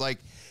Palpatine. It was like,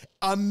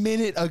 a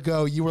minute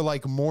ago, you were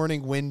like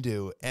mourning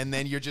Windu, and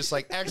then you're just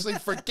like, actually,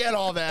 forget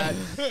all that.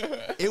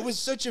 It was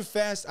such a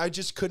fast, I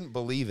just couldn't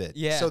believe it.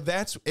 Yeah. So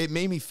it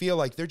made me feel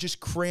like they're just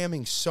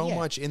cramming so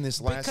much in this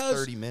last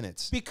 30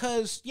 minutes.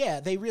 Because,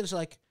 they realized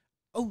like,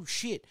 oh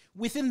shit,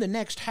 within the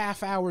next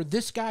half hour,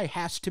 this guy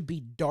has to be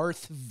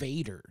Darth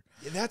Vader.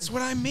 That's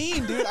what I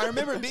mean, dude. I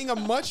remember it being a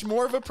much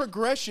more of a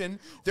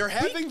progression. They're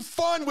having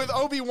fun with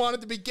Obi-Wan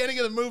at the beginning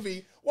of the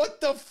movie.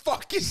 What the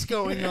fuck is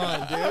going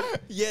on,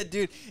 dude? Yeah,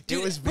 dude.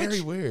 It was very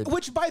weird.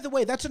 Which, by the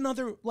way, that's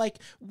another, like,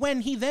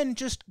 when he then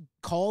just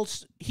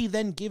he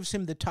then gives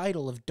him the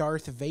title of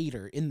Darth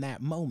Vader in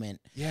that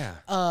moment. Yeah.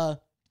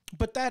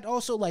 But that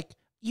also, like,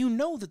 you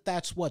know that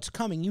that's what's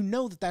coming. You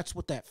know that that's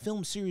what that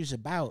film series is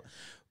about.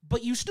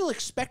 But you still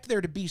expect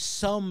there to be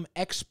some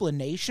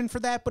explanation for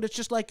that. But it's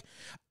just like,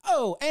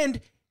 oh,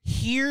 and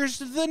here's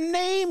the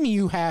name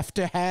you have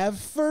to have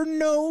for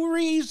no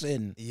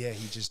reason. Yeah,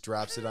 he just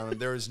drops it on him.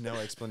 There is no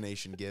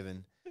explanation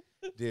given.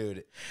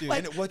 Dude.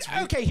 Like,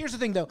 and okay, here's the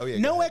thing, though. Oh, yeah,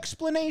 no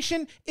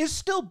explanation is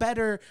still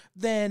better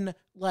than,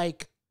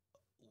 like,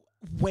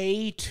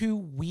 way too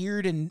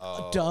weird and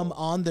dumb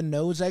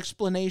on-the-nose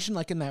explanation,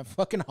 like in that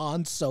fucking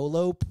Han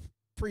Solo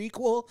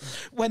prequel,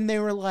 when they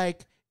were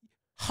like,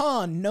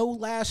 Han, no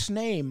last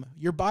name.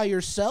 You're by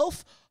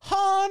yourself?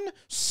 Han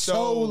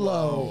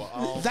Solo.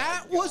 Oh,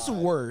 that was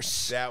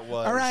worse. That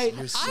was. All right.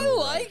 I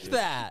liked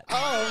that.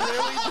 Oh,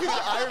 really, dude?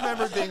 I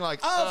remember being like,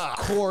 Of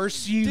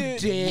course you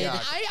did. And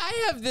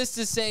I have this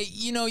to say.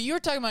 You know, you were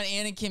talking about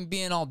Anakin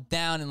being all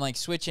down and like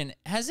switching.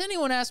 Has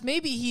anyone asked?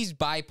 Maybe he's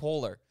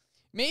bipolar.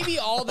 Maybe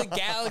all the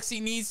galaxy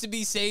needs to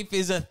be safe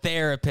is a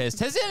therapist.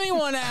 Has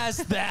anyone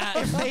asked that?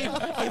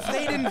 If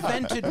they'd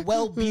invented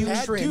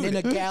Wellbutrin in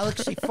a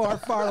galaxy far,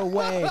 far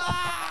away.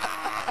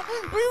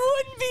 We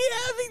wouldn't be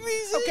having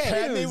these issues.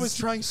 Padme was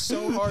trying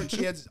so hard.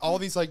 She had all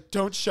these like,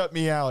 don't shut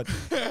me out.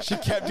 She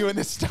kept doing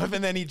this stuff,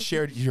 and then he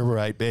shared, you're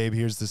right, babe.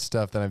 Here's the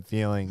stuff that I'm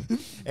feeling.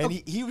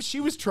 And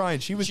she was trying.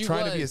 She was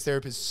trying to be his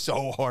therapist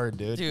so hard,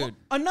 dude. Dude.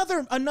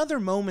 Another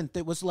moment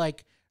that was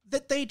like,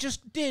 that they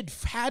just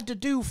had to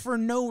do for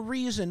no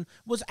reason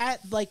was at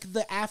like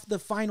the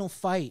final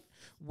fight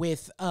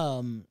with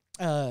I'm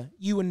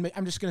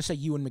just gonna say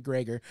Ewan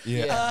McGregor.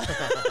 Yeah.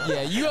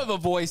 Yeah, you have a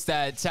voice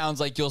that sounds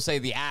like you'll say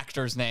the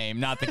actor's name,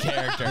 not the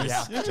character's.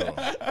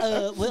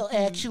 Well,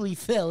 actually,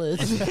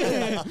 fellas,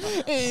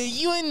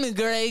 Ewan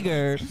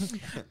McGregor.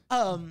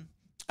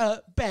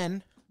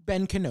 Ben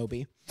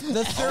Kenobi,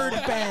 the third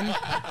Ben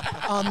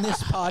on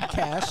this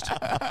podcast.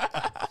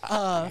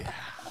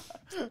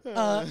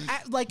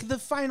 At, like the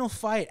final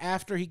fight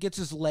after he gets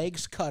his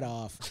legs cut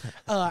off,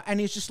 and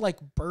he's just like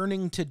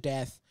burning to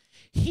death.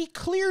 He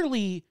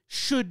clearly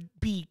should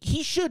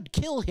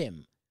kill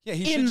him. Yeah,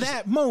 he in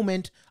that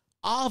moment,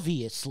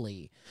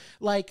 obviously,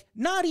 like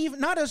not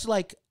as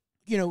like,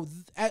 you know,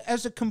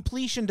 as a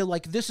completion to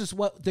like, this is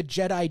what the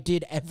Jedi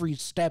did every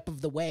step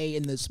of the way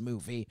in this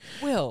movie.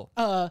 Will,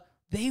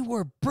 they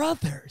were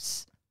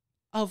brothers.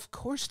 Of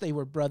course they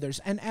were brothers.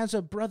 And as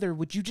a brother,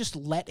 would you just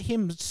let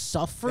him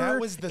suffer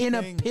in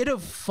a pit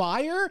of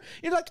fire?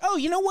 You're like, oh,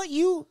 you know what?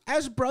 You,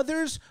 as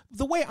brothers,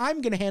 the way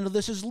I'm going to handle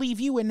this is leave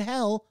you in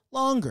hell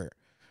longer.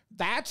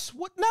 That's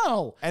what,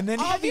 no. And then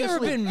have you ever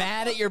been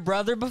mad at your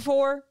brother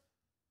before?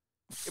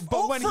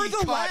 But when for he the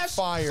caught last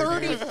fire,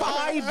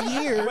 35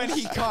 years. when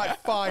he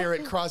caught fire,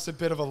 it crossed a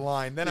bit of a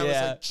line. Then I was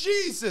like,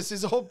 Jesus,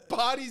 his whole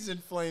body's in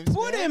flames.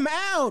 Put him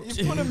out.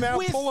 You put him out,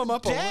 with pull him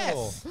up death. a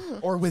little.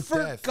 Or with For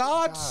death.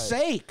 God's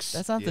sakes.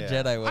 That's not the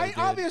Jedi way, I dude.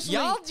 obviously-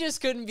 Y'all just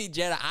couldn't be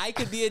Jedi. I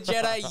could be a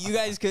Jedi. You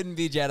guys couldn't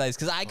be Jedis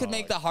because I could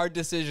make the hard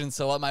decisions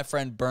to let my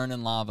friend burn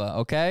in lava,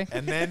 okay?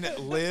 And then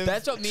live.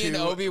 That's what me and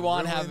to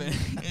Obi-Wan ruin-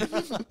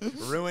 have.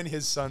 ruin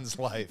his son's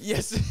life.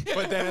 Yes.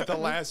 But then at the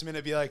last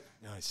minute be like,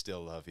 no, I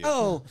still love you.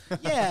 Oh,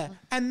 yeah.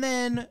 And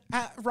then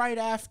right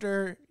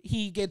after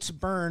he gets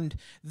burned,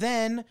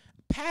 then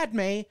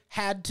Padme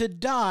had to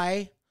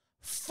die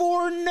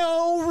for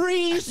no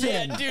reason.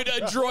 Yeah, dude,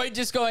 a droid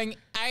just going,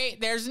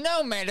 there's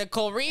no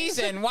medical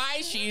reason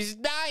why she's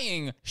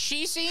dying.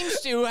 She seems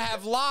to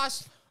have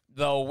lost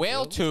the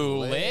will to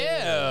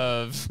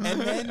live. And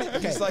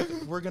then he's like,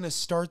 we're going to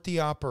start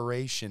the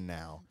operation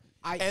now.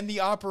 And the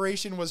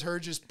operation was her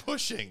just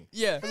pushing.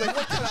 Yeah. I was like,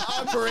 what kind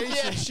of operation?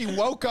 Yeah. She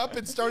woke up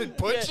and started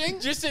pushing?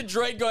 Just a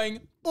droid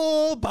going,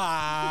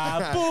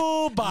 booba,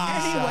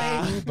 booba.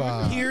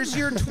 Anyway, here's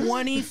your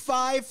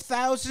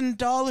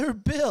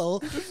 $25,000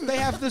 bill. They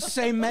have the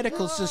same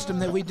medical system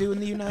that we do in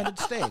the United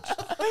States.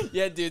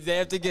 Yeah, dude, they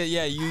have to get,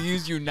 you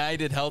use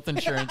United Health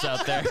Insurance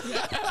out there.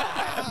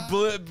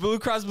 Blue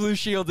Cross Blue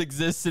Shield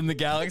exists in the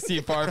galaxy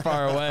far,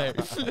 far away.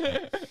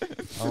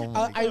 Oh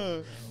my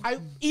God. I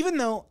even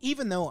though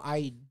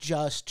I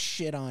just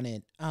shit on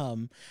it,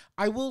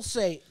 I will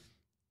say,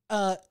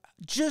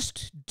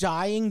 just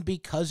dying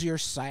because you're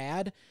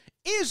sad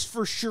is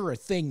for sure a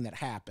thing that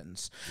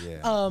happens.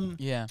 Yeah.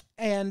 Yeah.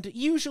 And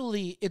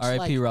usually it's R.I.P.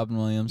 like Robin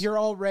Williams. you're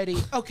already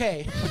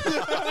okay.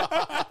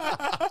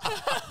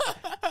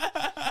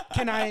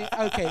 Can I?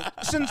 Okay,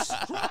 since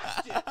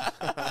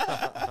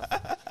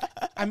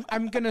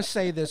I'm gonna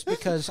say this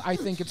because I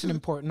think it's an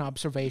important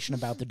observation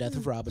about the death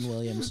of Robin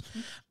Williams.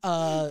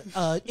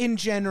 In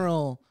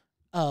general,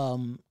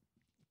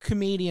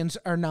 comedians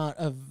are not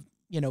a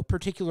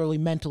particularly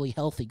mentally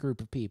healthy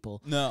group of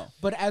people. No.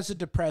 But as a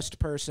depressed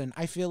person,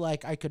 I feel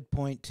like I could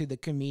point to the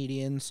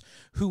comedians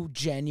who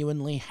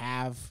genuinely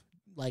have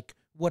like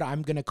what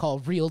I'm going to call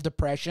real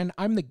depression.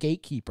 I'm the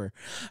gatekeeper.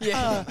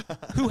 Yeah.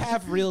 Who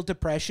have real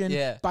depression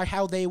Yeah. by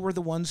how they were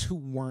the ones who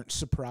weren't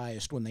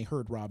surprised when they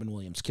heard Robin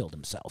Williams killed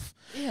himself.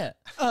 Yeah.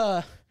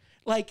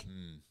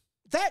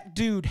 That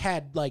dude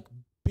had like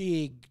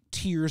big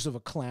tears of a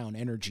clown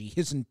energy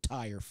his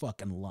entire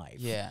fucking life.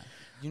 Yeah.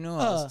 You know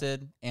who else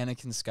did?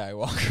 Anakin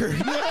Skywalker.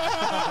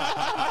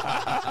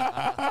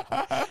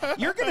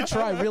 You're going to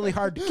try really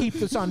hard to keep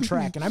this on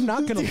track, and I'm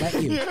not going to let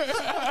you.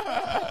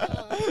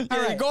 All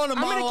right, going to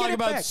I'm gonna monologue get it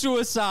about back.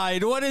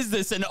 suicide. What is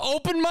this, an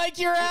open mic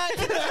you're at?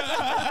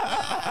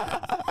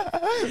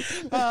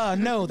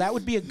 No, that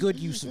would be a good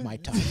use of my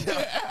time.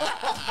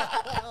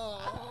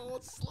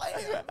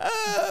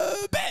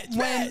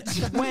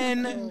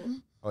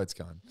 When Oh, it's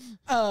gone.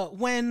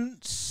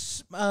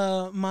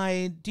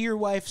 my dear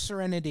wife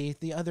Serenity,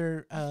 the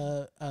other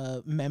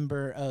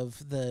member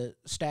of the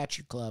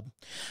Statue Club,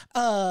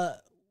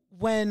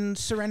 when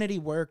Serenity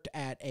worked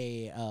at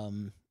a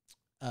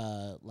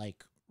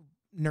like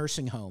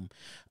nursing home,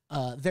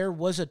 there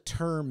was a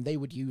term they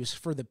would use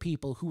for the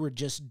people who were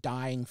just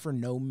dying for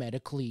no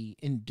medically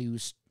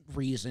induced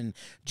reason,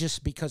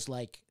 just because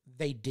like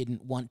they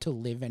didn't want to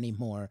live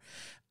anymore.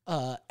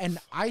 And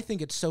I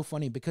think it's so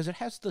funny because it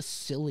has the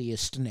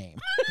silliest name,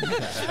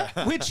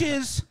 which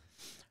is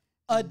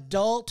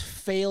adult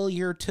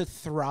failure to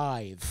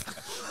thrive.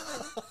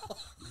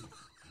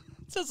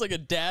 Sounds like a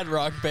dad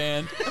rock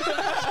band.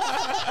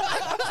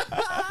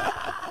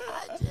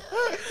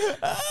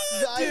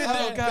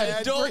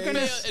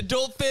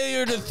 Adult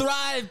failure to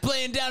thrive,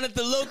 playing down at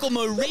the local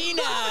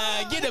marina.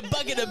 Get a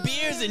bucket of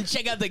beers and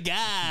check out the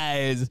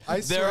guys.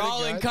 They're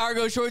all in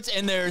cargo shorts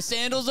and their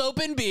sandals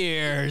open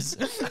beers.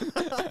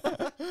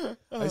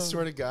 I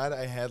swear to God,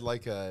 I had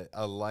like a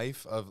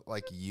life of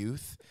like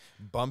youth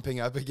bumping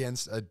up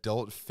against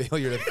adult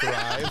failure to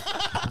thrive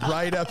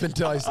right up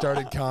until I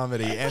started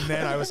comedy. And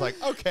then I was like,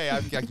 okay, I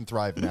can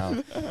thrive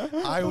now.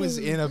 I was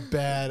in a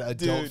bad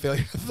adult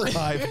failure to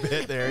thrive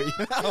bit there. You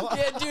know?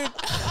 Yeah, dude.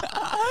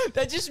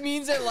 That just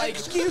means that, like...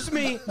 Excuse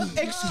me.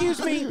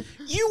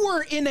 You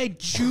were in a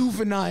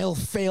juvenile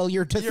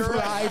failure to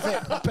thrive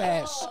at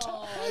best.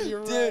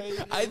 Dude,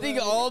 right, I think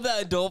all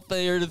that adult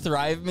failure to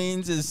thrive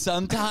means is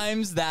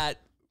sometimes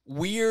that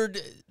weird,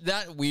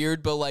 not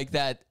weird, but like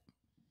that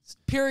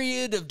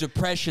period of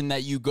depression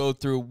that you go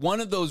through, one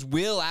of those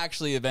will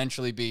actually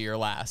eventually be your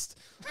last.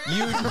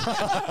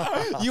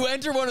 You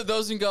enter one of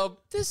those and go,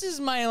 this is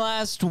my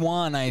last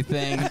one, I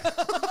think.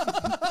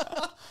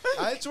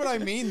 That's what I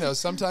mean, though.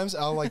 Sometimes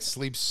I'll like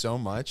sleep so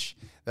much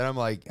that I'm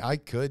like, I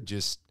could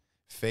just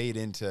fade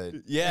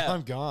into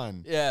I'm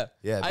gone. Yeah.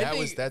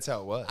 That's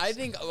how it was. I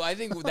think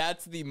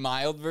that's the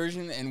mild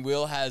version, and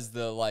Will has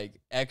the like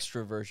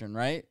extra version,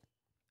 right?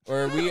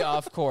 Or are we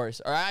off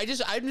course? Or I'm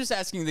just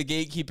asking the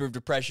gatekeeper of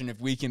depression if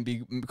we can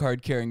be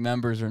card-carrying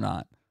members or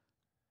not.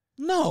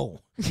 No,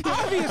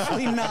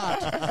 obviously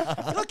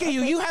not. Look at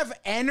you. You have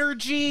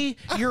energy.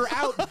 You're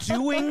out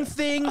doing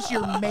things.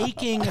 You're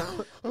making,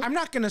 I'm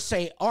not going to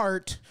say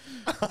art.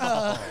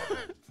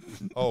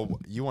 Oh,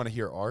 you want to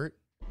hear art?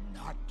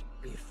 Not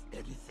if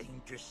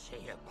anything to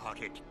say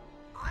about it.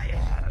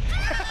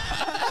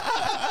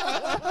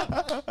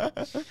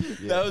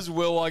 That was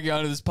Will walking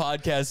onto this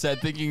podcast set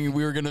thinking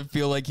we were going to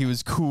feel like he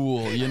was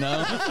cool, you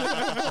know?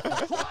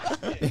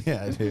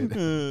 Yeah,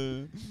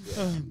 dude.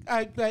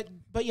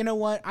 But you know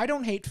what? I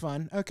don't hate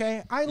fun,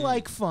 okay? I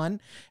like fun.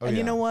 And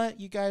you know what?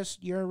 You guys,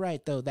 you're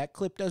right, though. That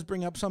clip does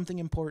bring up something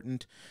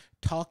important.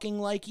 Talking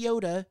like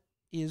Yoda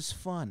is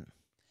fun.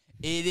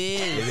 It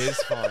is. It is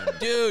fun.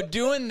 Dude,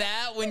 doing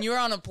that when you're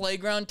on a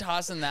playground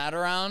tossing that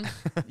around,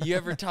 you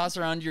ever toss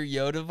around your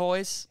Yoda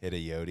voice? Hit a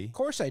Yodi? Of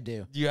course I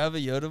do. Do you have a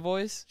Yoda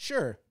voice?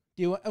 Sure.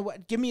 Do you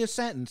give me a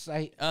sentence?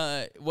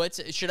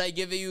 Should I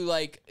give you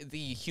like the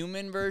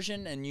human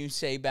version and you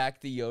say back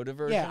the Yoda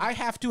version? Yeah, I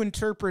have to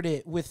interpret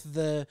it with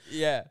the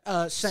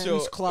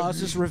sentence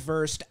clauses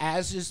reversed,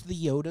 as is the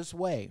Yoda's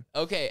way.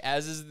 Okay,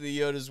 as is the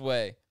Yoda's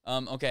way.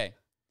 Okay.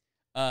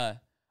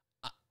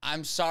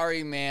 I'm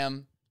sorry,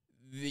 ma'am.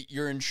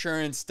 Your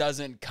insurance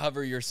doesn't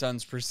cover your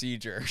son's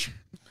procedure.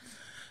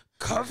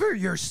 Cover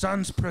your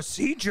son's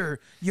procedure?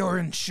 Your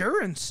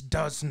insurance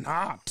does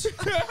not.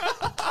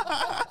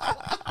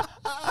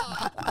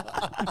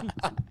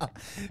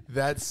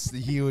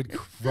 He would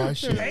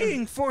crush it.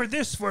 Paying for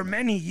this for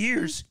many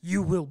years,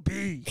 you will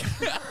be.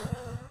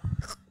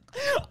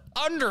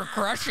 Under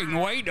crushing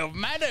weight of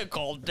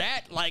medical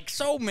debt like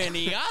so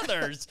many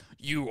others,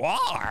 you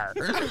are.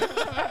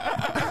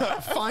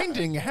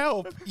 Finding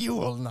help, you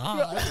will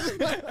not.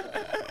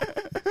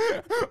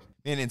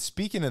 And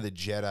speaking of the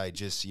Jedi,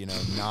 just,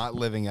 not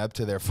living up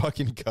to their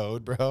fucking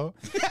code, bro.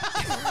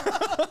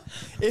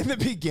 In the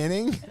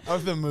beginning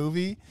of the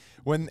movie,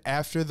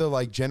 after the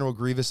like General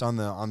Grievous on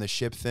the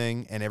ship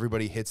thing, and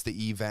everybody hits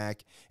the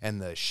evac,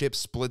 and the ship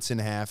splits in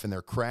half, and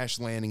they're crash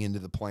landing into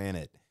the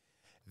planet.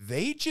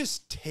 They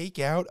just take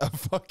out a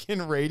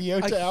fucking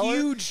radio tower. A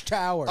huge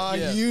tower. A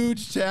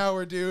huge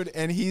tower, dude.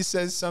 And he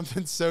says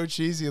something so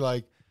cheesy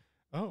like,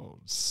 oh,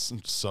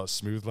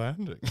 smooth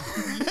landing.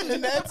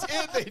 And that's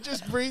it. They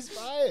just breeze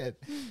by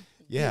it.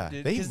 Yeah,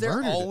 because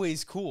they're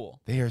always cool.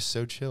 They are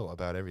so chill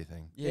about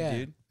everything. Yeah,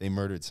 dude. They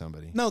murdered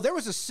somebody. No, there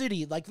was a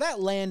city, like that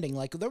landing,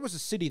 like there was a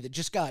city that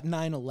just got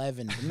 9/11.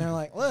 And they're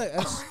like, look,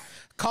 that's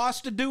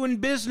cost of doing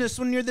business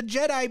when you're the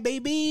Jedi,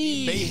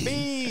 baby.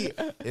 Baby.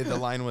 The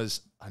line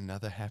was,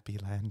 another happy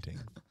landing.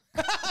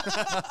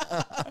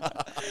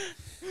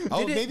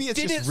 Maybe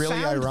it's just really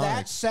ironic. Did it sound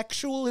that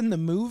sexual in the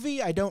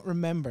movie? I don't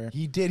remember.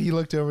 He did. He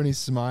looked over and he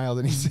smiled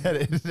and he said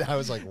it. I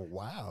was like,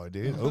 wow,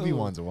 dude.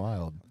 Obi-Wan's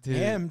wild. Dude.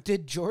 Damn,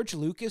 did George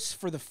Lucas,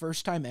 for the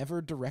first time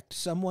ever, direct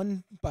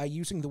someone by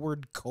using the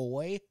word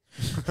coy?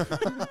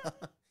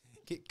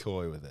 Get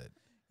coy with it.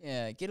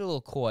 Yeah, get a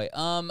little coy.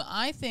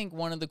 I think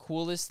one of the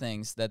coolest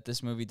things that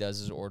this movie does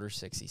is Order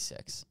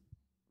 66.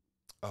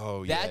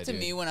 Oh, yeah, that to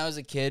me, when I was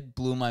a kid,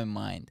 blew my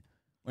mind.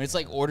 When it's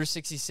like Order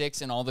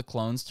 66 and all the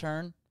clones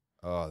turn.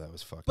 Oh, that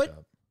was fucked but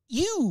up.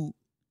 You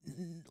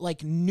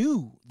like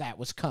knew that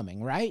was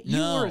coming, right? You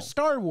No. were a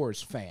Star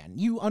Wars fan.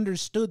 You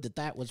understood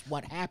that was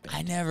what happened.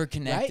 I never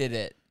connected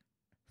it.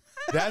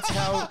 That's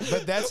how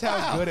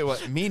good it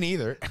was. Me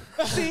neither.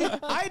 See,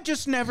 I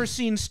just never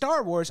seen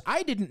Star Wars.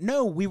 I didn't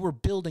know we were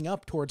building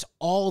up towards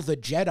all the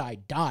Jedi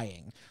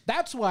dying.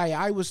 That's why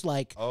I was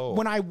like,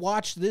 when I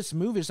watched this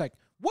movie, it's like,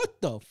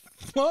 what the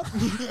fuck?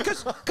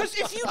 Because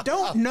if you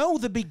don't know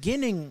the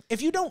beginning,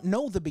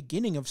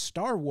 of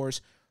Star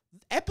Wars,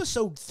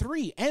 Episode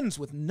 3 ends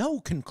with no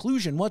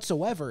conclusion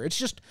whatsoever. It's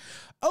just,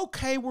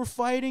 okay, we're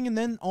fighting, and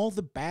then all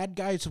the bad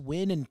guys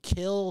win and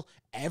kill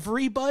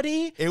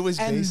everybody. It was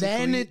and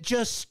then basically- it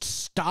just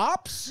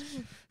stops.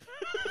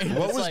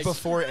 What was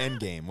before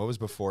Endgame? What was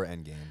before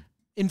Endgame?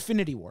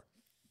 Infinity War.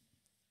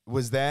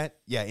 Was that?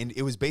 Yeah,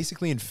 it was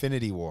basically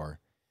Infinity War,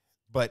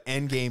 but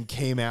Endgame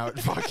came out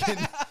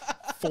fucking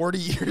 40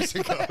 years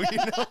ago, you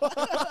know?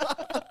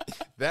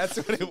 That's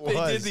what it was.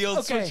 They did the old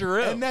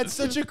switcheroo. And that's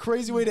such a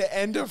crazy way to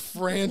end a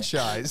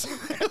franchise.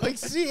 Like,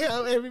 see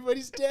how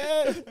everybody's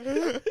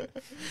dead.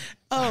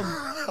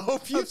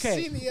 Hope you've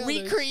seen the others.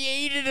 We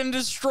created and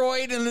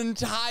destroyed an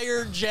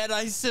entire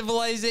Jedi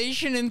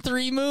civilization in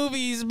 3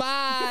 movies.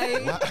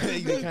 Bye.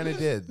 They kind of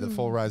did the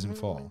full rise and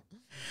fall.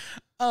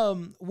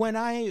 When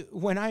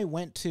I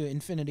went to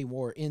Infinity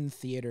War in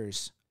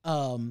theaters,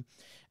 and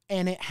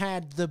it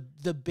had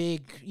the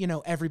big,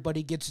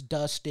 everybody gets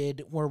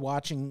dusted. We're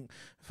watching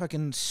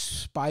fucking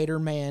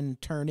Spider-Man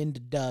turn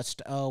into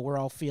dust. Oh, we're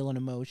all feeling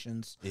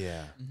emotions.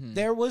 Yeah.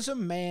 There was a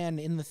man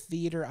in the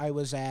theater I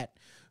was at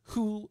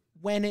who,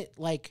 when it,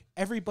 like,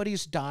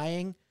 everybody's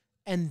dying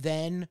and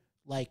then,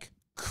 like,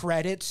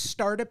 credits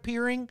start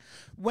appearing,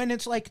 when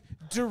it's like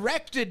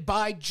directed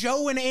by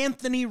Joe and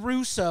Anthony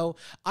Russo,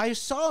 I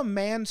saw a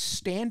man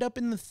stand up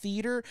in the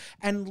theater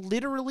and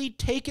literally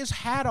take his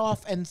hat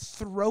off and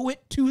throw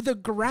it to the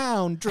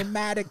ground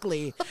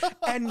dramatically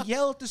and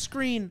yell at the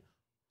screen,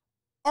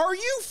 "Are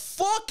you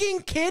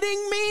fucking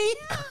kidding me?"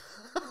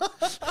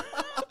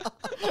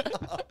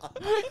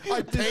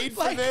 I paid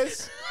for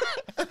this.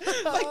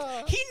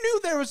 Like, he knew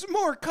there was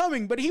more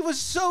coming, but he was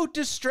so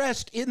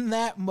distressed in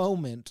that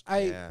moment.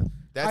 I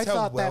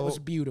thought that was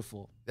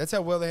beautiful. That's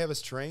how well they have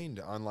us trained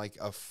on, like,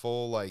 a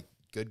full, like,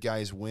 good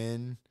guys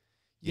win.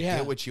 You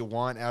get what you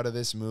want out of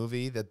this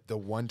movie. That the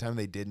one time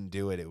they didn't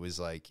do it, it was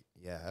like,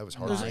 that was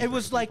hard. It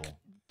was like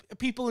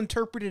people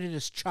interpreted it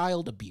as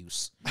child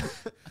abuse.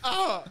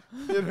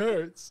 It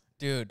hurts.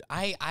 Dude,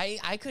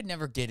 I could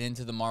never get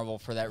into the Marvel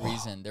for that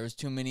reason. There was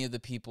too many of the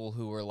people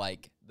who were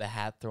like the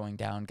hat throwing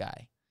down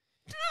guy.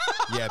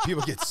 Yeah,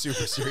 people get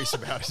super serious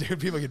about it, dude.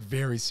 People get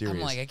very serious.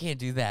 I'm like, I can't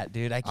do that,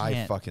 dude. I can't.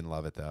 I fucking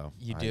love it, though.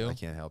 You do? I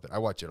can't help it. I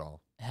watch it all.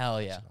 Hell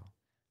yeah.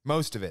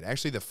 Most of it.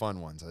 Actually, the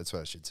fun ones. That's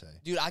what I should say.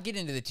 Dude, I get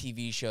into the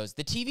TV shows.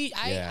 The TV,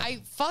 Yeah.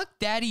 I fuck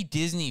Daddy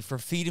Disney for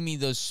feeding me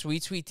those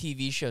sweet, sweet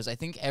TV shows. I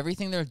think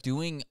everything they're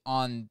doing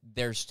on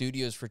their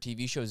studios for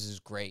TV shows is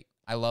great.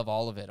 I love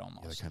all of it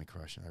almost. Yeah, they're kind of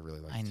crushing. I really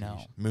like. I the TV know.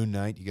 show. Moon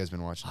Knight. You guys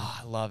been watching? it? Oh,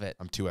 I love it.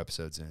 I'm 2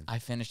 episodes in. I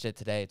finished it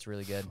today. It's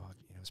really good. Fuck,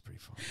 it was pretty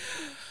fun.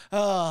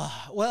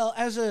 Well,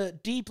 as a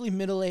deeply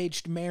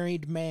middle-aged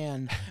married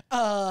man,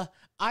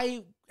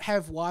 I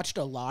have watched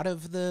a lot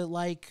of the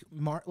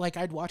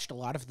I'd watched a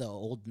lot of the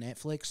old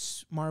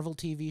Netflix Marvel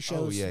TV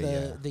shows.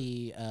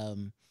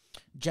 The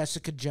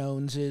Jessica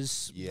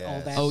Joneses,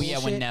 all that. Oh, yeah,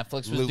 when bullshit.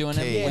 Netflix was Luke doing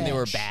it, when they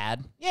were Cage.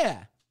 bad.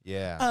 Yeah.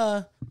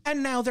 Yeah.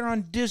 And now they're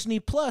on Disney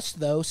Plus,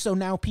 though, so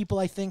now people,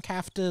 I think,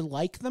 have to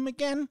like them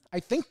again. I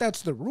think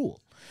that's the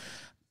rule.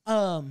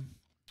 They're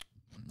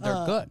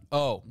good.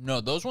 Oh,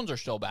 no, those ones are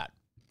still bad.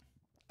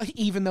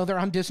 Even though they're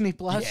on Disney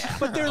Plus,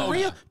 but they're real.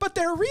 Yeah. But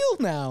they're real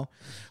now.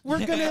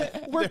 We're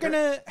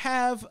gonna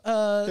have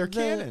They're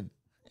canon.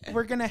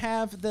 We're gonna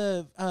have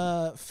the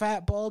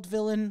fat bald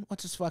villain.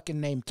 What's his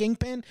fucking name?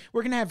 Kingpin.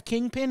 We're gonna have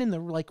Kingpin in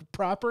the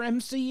proper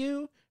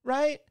MCU,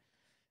 right?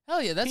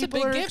 Hell yeah, that's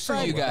People a are big gift for you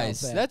excited about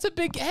guys. that. That's a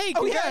big. Hey,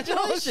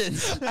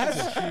 congratulations! That's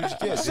a huge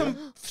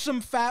kid. Some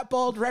fat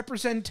bald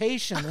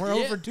representation. We're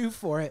Yeah. overdue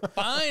for it.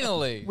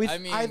 Finally, With- I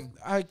mean,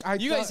 I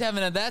you guys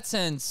haven't had that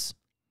since.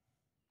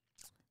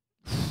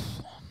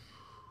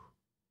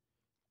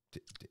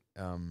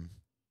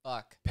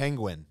 Fuck.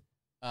 Penguin.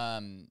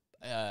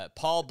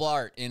 Paul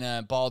Blart in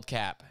a bald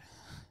cap.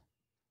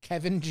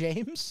 Kevin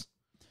James.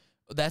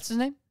 That's his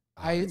name.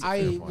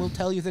 I will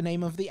tell you the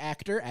name of the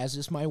actor, as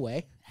is my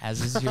way.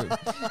 As is your.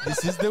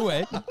 This is the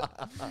way.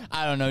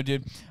 I don't know,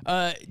 dude.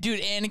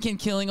 Dude, Anakin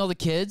killing all the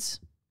kids.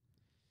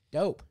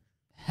 Dope.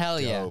 Hell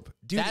yeah. Dope.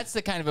 Dude, That's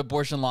the kind of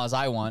abortion laws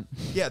I want.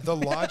 Yeah, the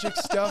logic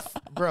stuff,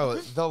 bro.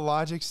 The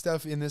logic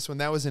stuff in this one,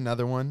 that was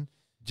another one.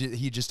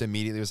 He just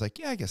immediately was like,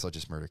 yeah, I guess I'll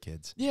just murder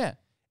kids. Yeah.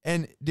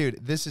 And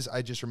dude,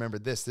 I just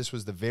remembered this. This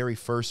was the very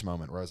first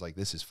moment where I was like,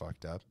 this is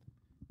fucked up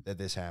that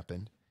this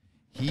happened.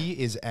 He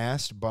is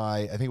asked by,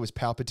 I think it was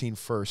Palpatine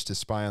first to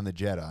spy on the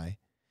Jedi.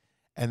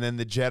 And then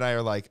the Jedi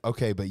are like,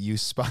 okay, but you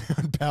spy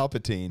on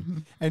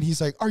Palpatine. And he's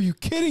like, are you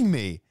kidding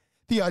me?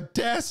 The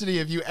audacity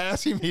of you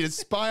asking me to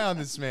spy on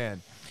this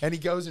man. And he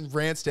goes and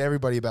rants to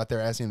everybody about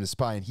their asking him to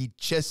spy. And he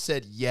just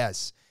said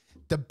yes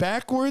The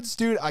backwards,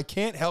 dude, I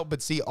can't help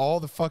but see all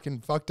the fucking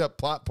fucked up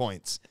plot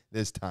points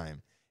this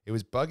time. It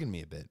was bugging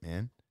me a bit,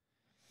 man.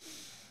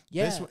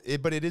 Yeah.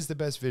 But it is the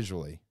best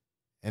visually.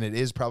 And it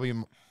is probably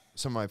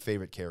some of my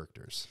favorite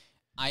characters.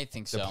 I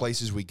think so. The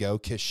places we go,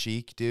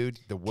 Kashyyyk, dude,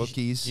 the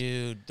Wookiees.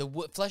 Dude,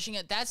 fleshing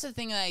it, that's the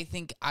thing that I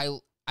think I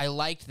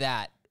liked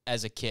that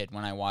as a kid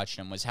when I watched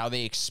them, was how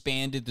they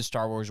expanded the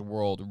Star Wars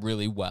world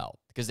really well.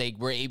 Because they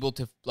were able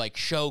to, like,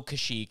 show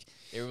Kashyyyk.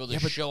 They were able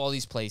to show all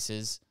these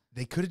places.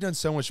 They could have done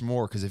so much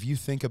more, because if you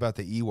think about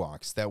the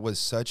Ewoks, that was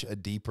such a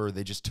deeper,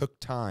 they just took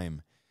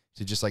time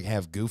to just, like,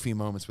 have goofy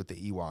moments with the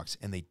Ewoks,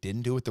 and they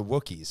didn't do it with the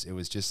Wookiees. It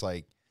was just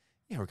like,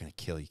 yeah, we're going to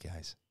kill you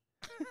guys.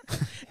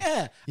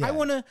 Yeah.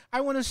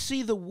 I wanna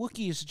see the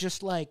Wookiees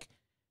just, like,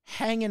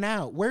 hanging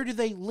out. Where do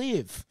they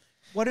live?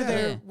 What are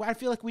their... I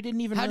feel like we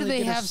didn't even How really do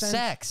they get a have sense.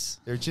 sex?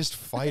 They're just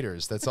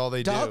fighters. That's all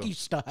they do. Doggy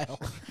style.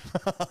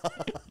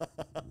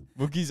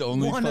 Wookiees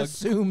only One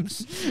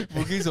assumes.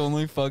 Wookiees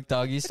only fuck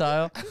doggy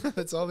style?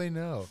 That's all they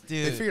know.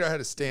 Dude. They figured out how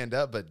to stand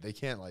up, but they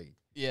can't, like...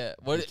 Yeah.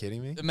 Are you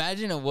kidding me?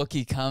 Imagine a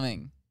Wookiee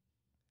coming.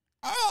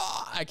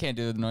 Oh, I can't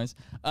do the noise.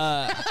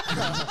 I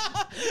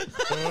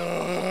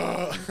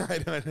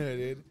don't know,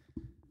 dude.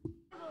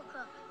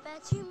 Walker, there are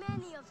too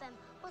many of them.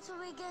 What are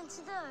we going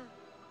to do?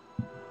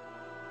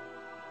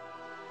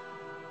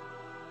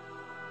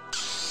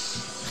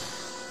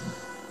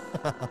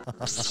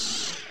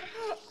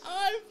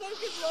 I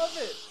fucking love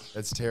it.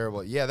 That's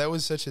terrible. Yeah, that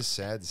was such a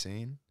sad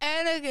scene.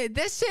 And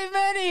there's so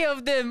many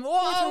of them.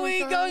 What are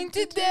we going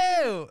to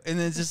do? And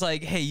then it's just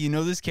like, hey, you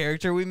know this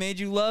character we made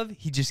you love?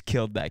 He just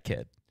killed that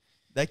kid.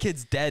 That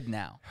kid's dead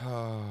now.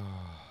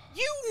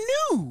 You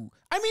knew.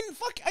 I mean,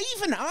 fuck,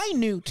 even I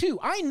knew, too.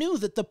 I knew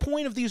that the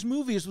point of these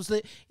movies was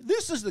that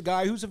this is the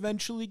guy who's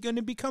eventually going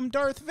to become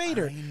Darth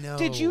Vader. I know.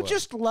 Did you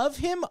just love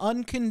him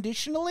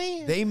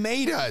unconditionally? They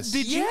made us.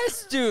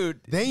 Yes,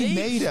 dude. They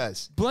made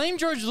us. Blame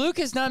George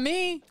Lucas, not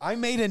me. I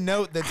made a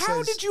note that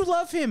How says... did you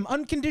love him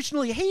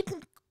unconditionally?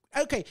 Hayden...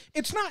 Okay,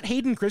 it's not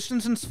Hayden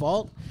Christensen's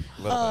fault.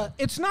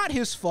 It's not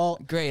his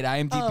fault. Great,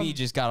 IMDb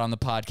just got on the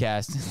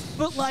podcast.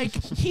 But, like,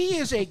 he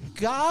is a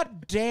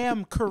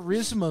goddamn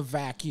charisma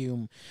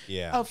vacuum.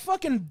 Yeah. A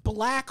fucking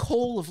black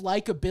hole of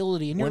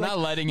likability. And We're you're not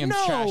like, letting him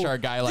no, trash our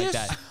guy like this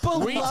that.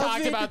 We talked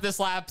beloved- about this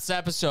last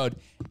episode.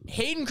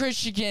 Hayden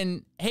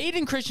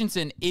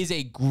Christensen is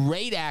a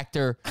great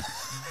actor.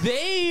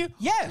 They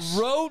Yes.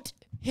 wrote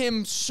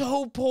him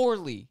so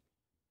poorly.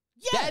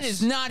 Yes. That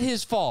is not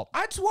his fault.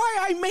 That's why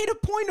I made a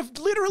point of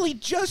literally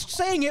just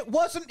saying it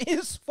wasn't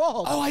his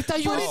fault. Oh, I thought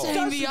you But were it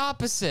saying the doesn't-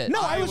 opposite.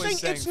 No, I I was was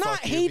saying it's saying not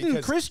fuck you Hayden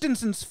because-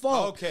 Christensen's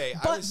fault. Okay, I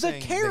but was the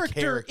saying the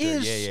character character.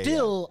 is Yeah.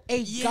 still a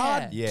Yeah.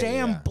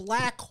 goddamn Yeah.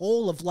 black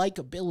hole of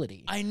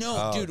likability. I know,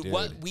 Oh, dude. dude.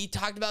 What we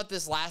talked about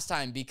this last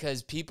time,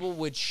 because people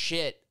would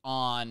shit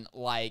on,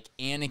 like,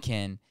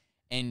 Anakin,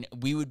 and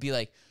we would be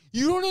like,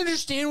 you don't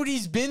understand what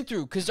he's been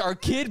through, because our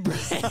kid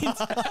brains.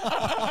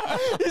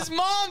 His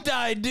mom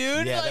died,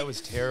 dude. Yeah, Like, that was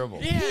terrible.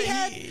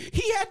 Yeah,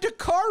 He had to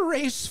car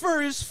race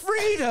for his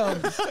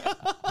freedom.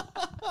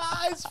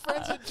 His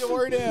friends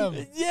adored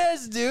him.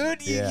 yes,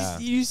 dude. Yeah.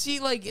 You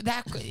see, like,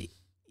 that.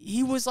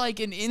 He was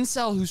like an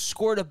incel who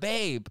scored a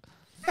babe.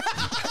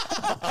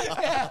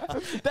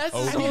 That's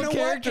his And whole you know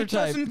character what? It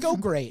type. doesn't go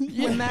great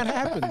when that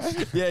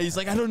happens. Yeah, he's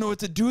like, I don't know what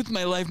to do with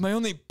my life. My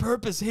only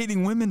purpose,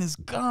 hating women, is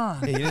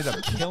gone. He ended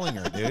up killing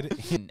her,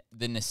 dude. And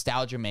the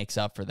nostalgia makes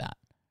up for that.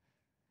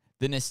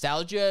 The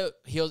nostalgia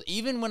heals.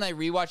 Even when I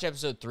rewatch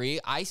episode 3,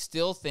 I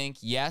still think,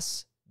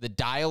 yes, the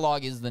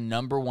dialogue is the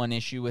 #1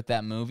 issue with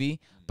that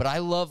movie, but I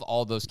love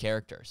all those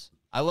characters.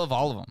 I love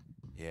all of them.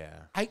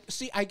 Yeah.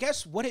 I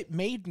guess what it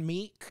made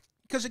me,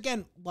 because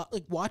again,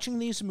 like watching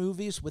these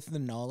movies with the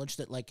knowledge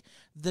that like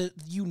that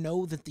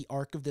the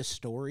arc of this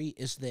story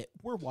is that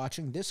we're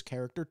watching this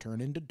character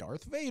turn into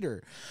Darth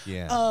Vader.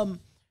 Yeah.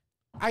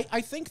 I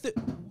think that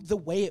the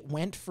way it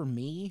went for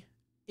me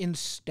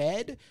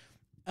instead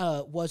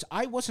was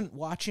I wasn't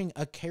watching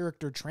a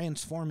character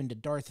transform into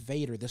Darth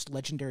Vader, this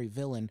legendary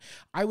villain.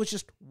 I was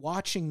just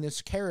watching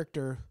this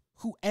character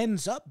who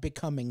ends up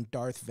becoming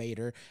Darth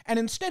Vader, and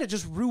instead it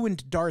just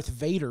ruined Darth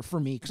Vader for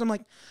me, because I'm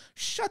like,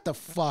 shut the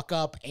fuck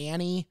up,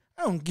 Annie.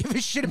 I don't give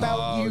a shit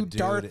about you,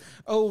 dude.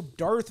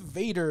 Darth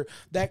Vader,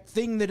 that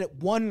thing that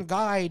one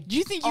guy Do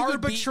you think you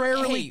could be-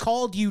 arbitrarily hey.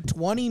 called you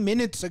 20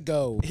 minutes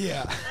ago.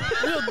 Yeah.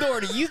 Real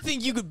Doherty, you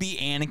think you could be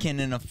Anakin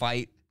in a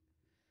fight?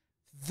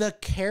 The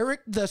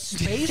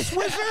space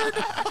wizard,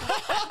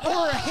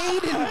 or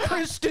Hayden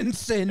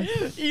Christensen?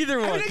 Either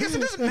I one. mean, I guess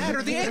it doesn't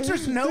matter. The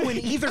answer's no in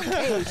either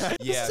case.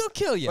 Yeah. Still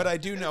kill you. But I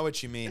do know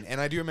what you mean.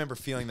 And I do remember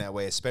feeling that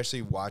way,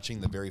 especially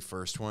watching the very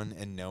first one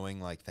and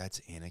knowing, like, that's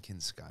Anakin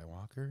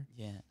Skywalker.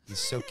 Yeah. He's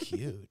so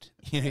cute.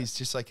 You know, he's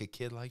just like a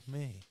kid like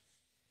me.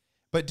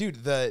 But,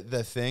 dude,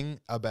 the thing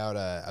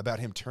about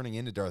him turning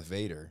into Darth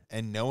Vader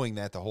and knowing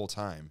that the whole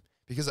time,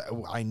 because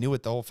I knew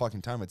it the whole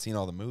fucking time. I'd seen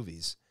all the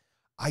movies.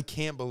 I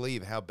can't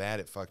believe how bad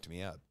it fucked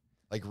me up.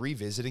 Like,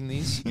 revisiting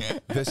these,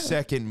 the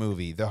second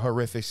movie, the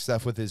horrific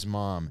stuff with his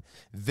mom,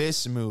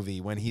 this movie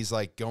when he's,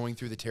 like, going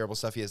through the terrible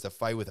stuff he has to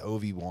fight with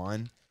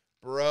Obi-Wan.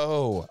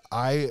 Bro,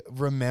 I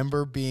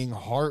remember being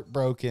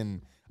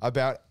heartbroken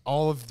about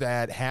all of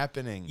that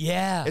happening.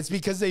 Yeah. It's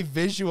because they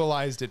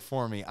visualized it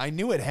for me. I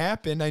knew it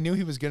happened. I knew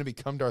he was going to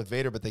become Darth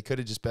Vader, but they could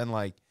have just been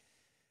like,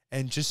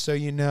 and just so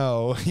you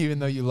know, even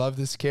though you love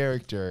this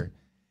character,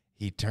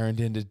 he turned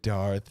into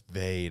Darth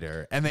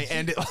Vader. And they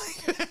end it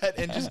like that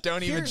and just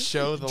don't even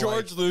show the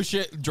George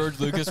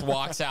Lucas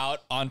walks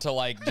out onto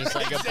like just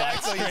like a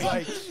black screen.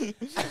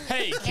 He's like,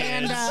 Hey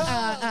kids.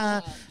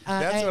 And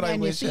That's what I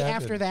and you wish see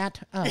happened. after that,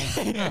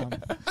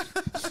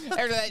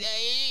 After that,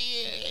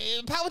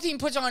 Palpatine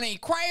puts on a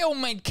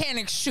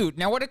cryomechanic suit.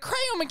 Now, what a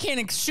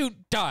cryomechanic suit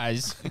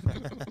does.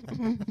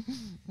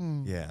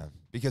 yeah,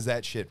 because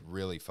that shit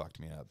really fucked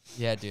me up.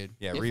 Yeah, dude.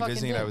 Yeah, It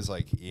revisiting it, fucking I was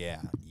like,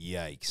 yeah,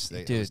 yikes.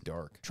 It Dude. was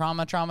dark.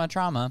 trauma.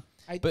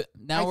 But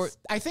now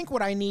I think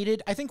what I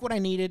needed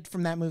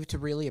from that movie to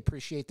really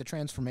appreciate the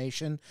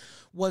transformation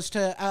was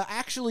to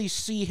actually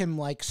see him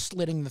like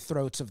slitting the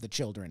throats of the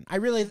children. I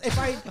really,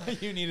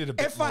 You needed a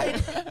bit more.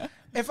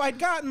 if I'd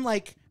gotten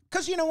like,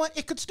 because you know what,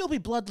 it could still be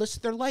bloodless.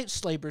 They're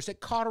lightsabers. It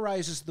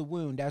cauterizes the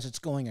wound as it's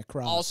going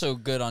across. also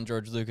good on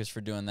George Lucas for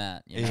doing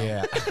that. You know?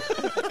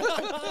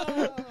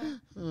 Yeah.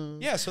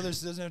 Yeah, so there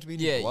doesn't have to be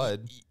any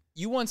blood.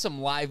 You want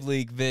some live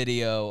leak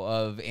video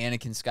of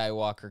Anakin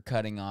Skywalker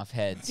cutting off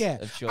heads Yeah,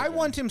 of I children.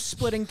 want him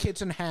splitting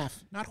kids in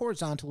half, not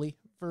horizontally,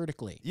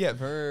 vertically. Yeah,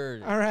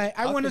 Bird. All right,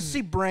 I want to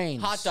see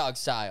brains. Hot dog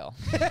style.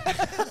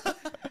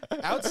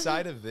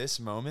 outside of this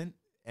moment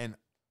and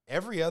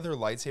every other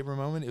lightsaber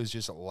moment, it was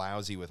just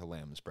lousy with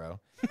limbs, bro.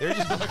 They're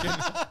just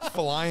fucking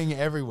flying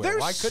everywhere.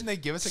 Why couldn't they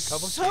give us a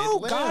couple So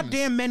limbs?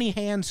 goddamn many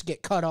hands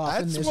get cut off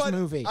in That's this what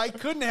movie. I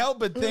couldn't help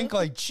but think,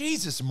 like,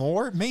 Jesus,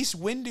 more. Mace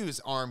Windu's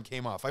arm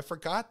came off. I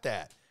forgot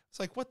that. It's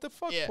like, what the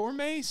fuck? Yeah. Poor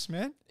Mace,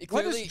 man.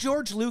 What does Clearly,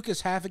 George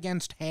Lucas have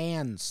against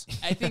hands?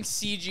 I think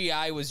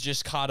CGI was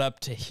just caught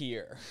up to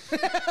here.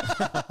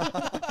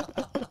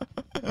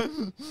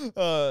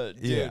 Dude.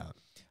 Yeah.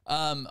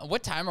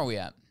 What time are we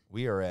at?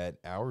 We are at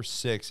hour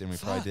 6, and we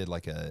probably did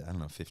like a, I don't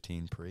know,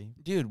 15 pre.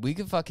 Dude, we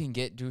could fucking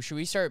should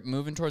we start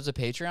moving towards the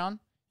Patreon?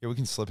 Yeah, we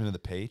can slip into the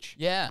page.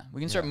 Yeah, we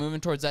can start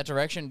moving towards that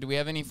direction. Do we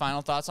have any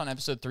final thoughts on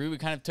episode 3? We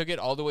kind of took it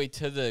all the way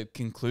to the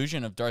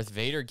conclusion of Darth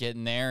Vader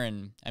getting there.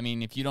 And I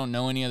mean, if you don't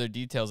know any other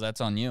details,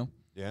 that's on you.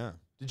 Yeah.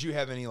 Did you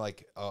have any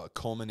like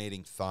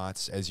culminating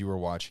thoughts as you were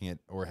watching it,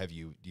 or do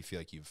you feel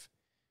like you've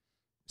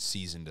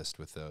seasoned us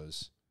with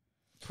those?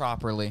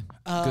 Properly.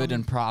 Good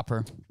and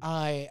proper.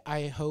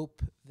 I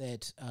hope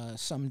that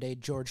someday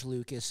George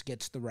Lucas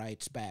gets the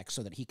rights back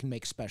so that he can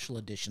make special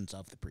editions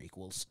of the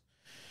prequels.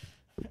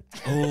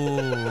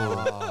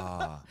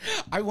 Oh.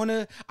 I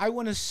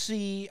wanna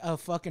see a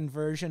fucking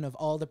version of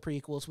all the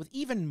prequels with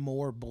even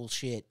more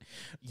bullshit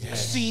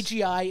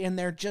CGI in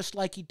there, just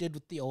like he did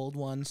with the old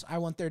ones. I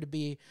want there to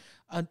be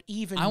an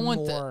even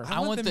more.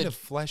 I want them to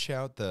flesh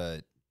out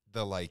the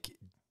like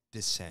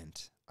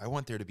descent. I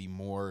want there to be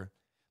more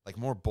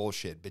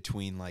bullshit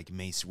between like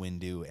Mace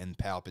Windu and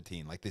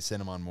Palpatine. Like they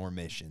send him on more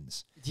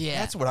missions. Yeah.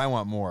 That's what I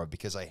want more of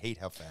because I hate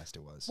how fast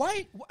it was.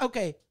 Why?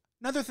 Okay,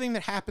 another thing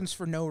that happens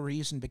for no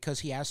reason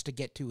because he has to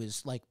get to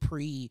his like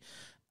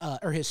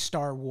or his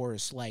Star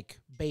Wars like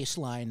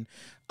baseline.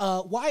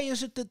 Why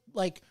is it that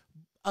like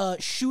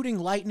shooting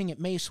lightning at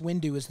Mace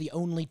Windu is the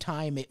only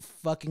time it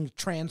fucking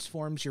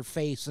transforms your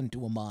face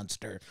into a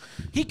monster?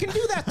 He can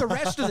do that the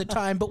rest of the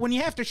time, but when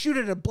you have to shoot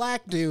at a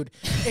black dude,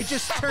 it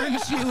just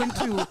turns you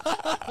into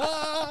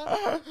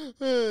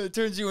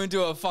turns you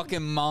into a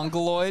fucking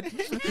mongoloid.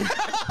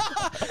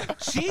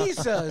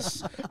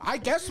 Jesus. I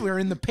guess we're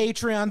in the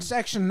Patreon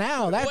section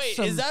now. That's Wait,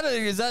 some, is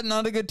that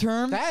not a good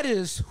term? that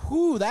is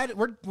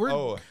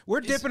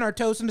we're dipping our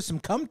toes into some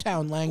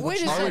Cumtown language.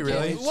 Wait a now. second.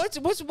 really?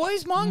 Why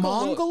is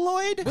mongoloid?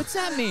 Mongoloid? What's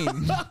that mean?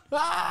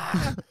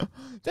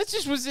 That's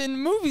just was in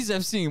movies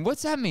I've seen.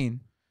 What's that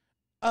mean?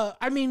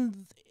 I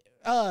mean,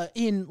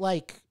 in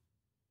like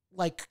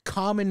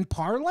common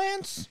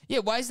parlance, Yeah,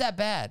 why is that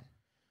bad?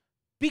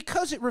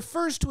 because it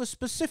refers to a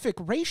specific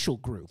racial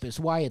group, is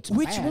why it's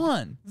Which bad.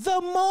 one?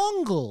 The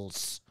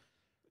Mongols.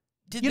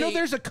 Did You know, they-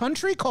 there's a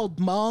country called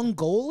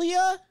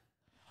Mongolia.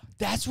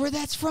 That's where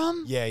that's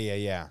from?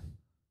 Yeah.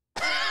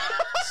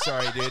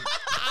 Sorry, dude.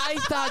 I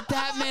thought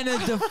that meant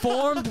a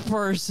deformed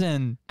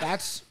person.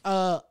 That's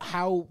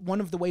how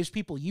one of the ways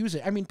people use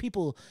it. I mean,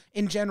 people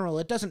in general,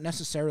 it doesn't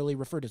necessarily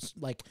refer to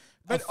like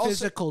But a also-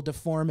 physical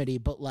deformity,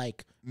 but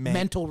like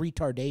mental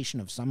retardation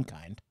of some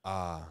kind.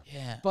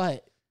 Yeah.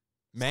 But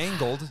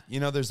Mangled. You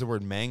know, there's the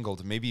word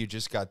mangled. Maybe you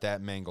just got that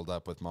mangled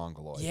up with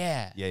Mongoloid.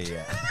 Yeah.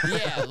 Yeah,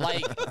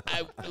 like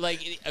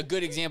a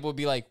good example would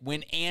be like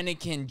when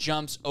Anakin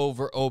jumps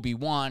over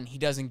Obi-Wan, he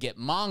doesn't get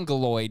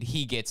mongoloid,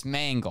 he gets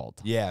mangled.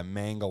 Yeah,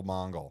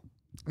 Mongol.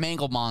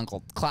 Mangled.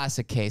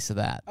 Classic case of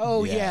that.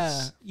 oh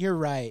Yes. yeah, you're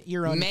right.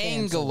 You're on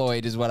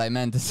Mangaloid is what I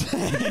meant to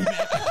say.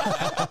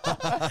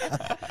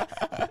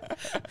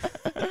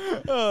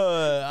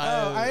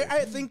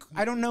 I think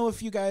I don't know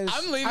if you guys.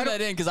 I'm leaving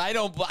that in because I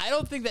don't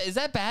think that is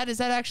that bad. Is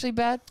that actually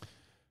bad?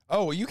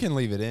 Oh, well, you can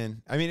leave it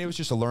in. I mean, it was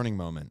just a learning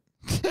moment.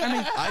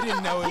 I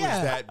didn't know it was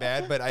Yeah. that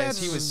bad, but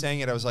as he was saying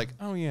it, I was like,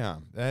 oh yeah,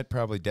 that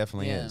probably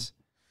definitely Yeah. is.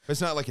 But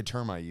it's not like a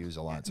term I use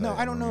a lot. So No,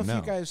 I don't know if even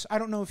you guys. I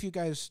don't know if you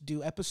guys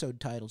do episode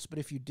titles, but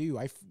if you do,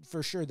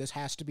 for sure this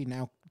has to be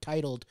now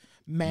titled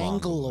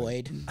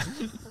Mangaloid.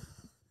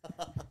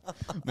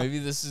 Maybe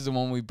this is the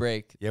one we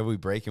break. Yeah, we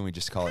break and we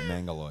just call it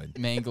Mangaloid.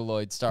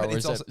 Mangaloid, Star But Wars.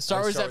 it's also-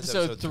 Star Wars Star Wars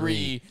episode episode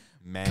 3.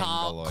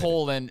 Mangaloid.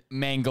 Colon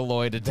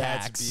Mangaloid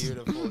attacks. That's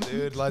beautiful,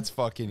 dude. Let's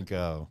fucking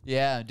go.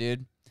 Yeah,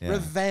 dude. Yeah.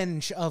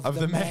 Revenge of Of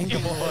the the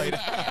Mangaloid.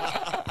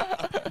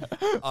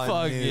 A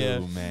Fuck new yeah.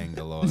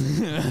 Mangaloid.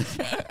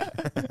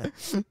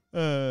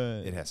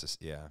 It has to,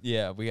 yeah.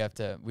 Yeah, we have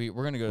to. We're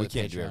gonna go to We the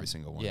can't Patreon. do every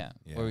single one. Yeah.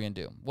 Yeah. What are we gonna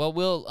do? Well,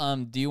 Will,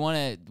 do you want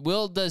to?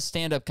 Will does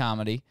stand up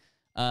comedy.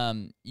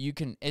 You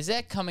can. Is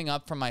that coming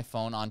up from my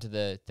phone onto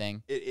the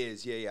thing? It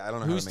is, yeah. I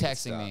don't know Who's how to make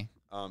texting me?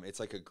 It's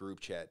like a group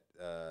chat.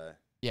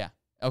 Yeah.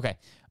 Okay.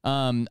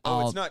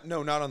 It's not.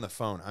 No, not on the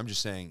phone. I'm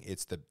just saying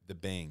it's the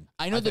Bing.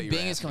 I know the thought you were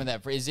Bing is asking.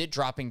 coming. That is it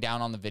dropping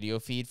down on the video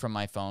feed from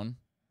my phone?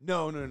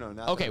 No.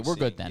 Not Okay, that I'm we're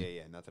good seeing. then.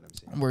 Yeah, not that I'm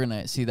seeing. We're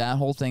gonna see that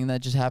whole thing that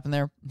just happened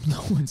there.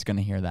 No one's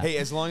gonna hear that. Hey,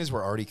 as long as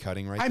we're already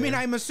cutting right I mean,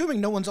 there. I'm assuming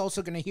no one's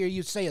also going to hear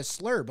you say a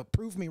slur, but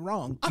prove me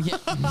wrong. Yeah.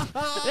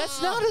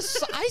 That's not a.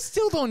 I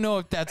still don't know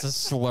if that's a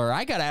slur.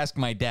 I gotta ask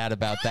my dad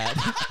about that.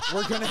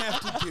 we're gonna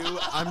have to do.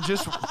 I'm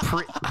just.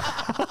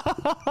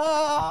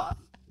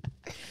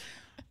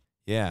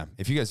 Yeah.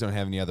 If you guys don't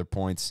have any other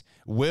points,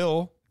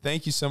 Will,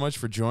 thank you so much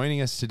for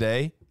joining us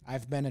today.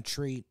 I've been a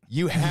treat.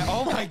 You have.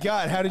 Oh my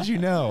God! How did you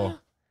know?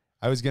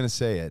 I was gonna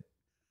say it.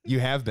 You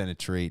have been a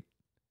treat.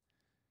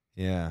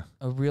 Yeah.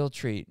 A real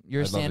treat.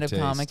 You're a I'd love a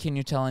stand-up comic. taste. Can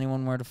you tell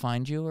anyone where to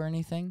find you or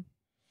anything?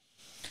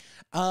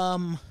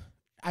 I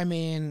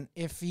mean,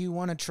 if you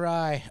want to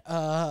try,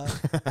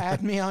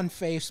 add me on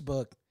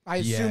Facebook. I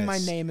assume my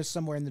Yes. name is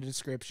somewhere in the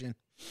description.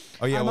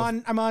 Oh yeah.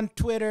 I'm on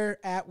Twitter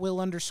at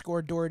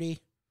Will_Doherty.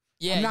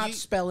 Yeah. I'm not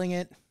spelling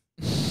it.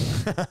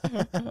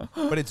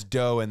 but it's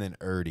Doe and then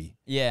Erdy.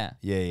 Yeah.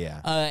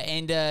 Yeah.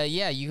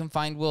 Yeah, you can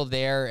find Will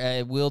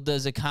there. Will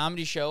does a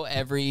comedy show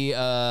every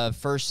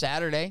first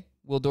Saturday.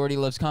 Will Doherty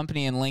Loves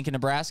Company in Lincoln,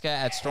 Nebraska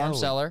at Storm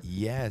Cellar.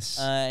 Yes.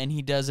 And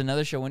he does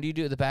another show. When do you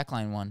do the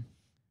Backline one?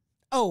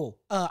 Oh,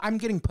 I'm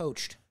getting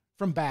poached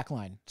from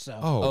Backline. So,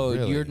 Oh,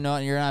 really? you're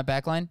not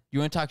Backline? You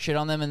want to talk shit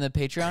on them in the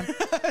Patreon?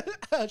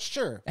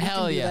 sure. we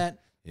Hell can do yeah. that.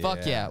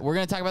 Fuck yeah. We're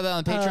going to talk about that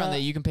on the Patreon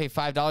that you can pay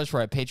 $5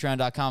 for at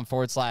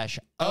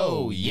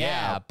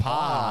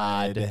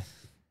patreon.com/OhYeahPod.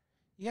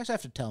 You guys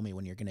have to tell me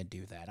when you're going to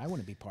do that. I want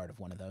to be part of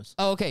one of those.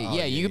 Oh, okay.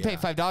 Yeah, you can pay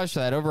 $5 for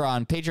that over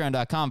on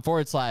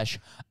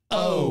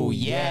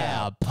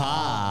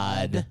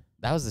patreon.com/OhYeahPod.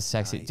 That was the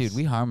sexy. Nice. Dude,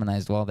 we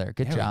harmonized well there.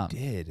 Good Yeah, job. we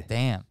did.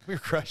 Damn. We're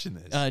crushing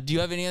this. Do you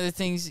have any other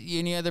things,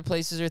 any other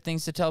places or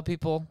things to tell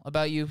people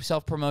about you?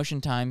 Self-promotion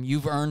time.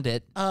 You've earned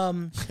it.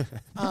 Well,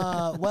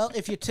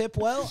 if you tip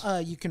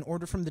well, you can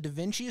order from the Da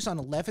Vinci's on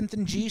 11th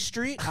and G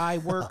Street. I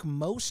work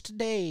most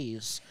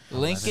days.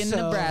 Lincoln, So-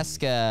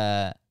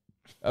 Nebraska.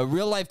 A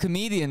real-life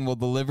comedian will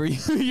deliver you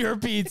your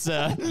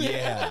pizza.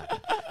 yeah.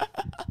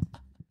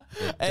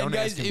 And Don't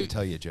guys, ask him to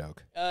tell you a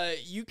joke.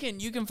 you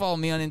can follow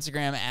me on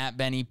Instagram at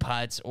Benny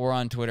Putz or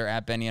on Twitter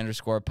at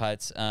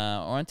Benny_Putz or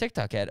on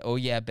TikTok at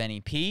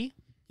OhYeahBennyP.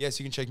 Yes,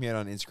 you can check me out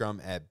on Instagram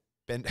at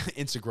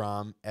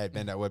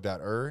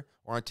ben.web.er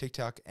or on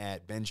TikTok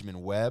at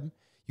Benjamin Webb.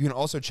 You can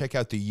also check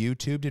out the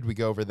YouTube. Did we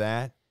go over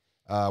that?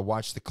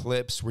 Watch the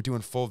clips. We're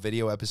doing full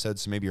video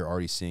episodes, so maybe you're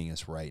already seeing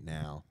us right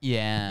now.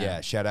 Yeah.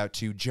 Yeah, shout out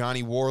to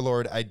Johnny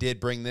Warlord. I did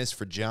bring this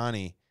for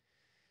Johnny.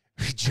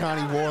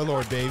 Johnny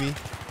Warlord, baby.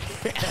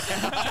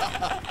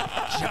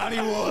 Johnny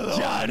Warlord.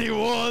 Johnny You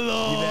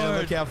Warlord. better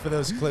look out for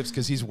those clips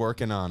because he's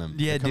working on them.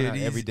 Yeah, They're coming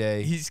dude. out every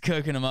day. He's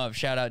cooking them up.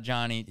 Shout out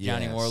Johnny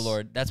Yes.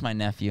 Warlord. That's my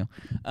nephew.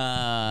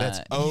 That's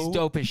he's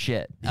dope as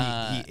shit.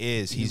 He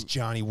is. He's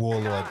Johnny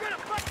Warlord.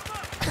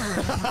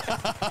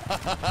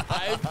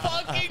 I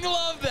fucking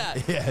love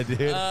that. Yeah,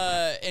 dude.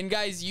 And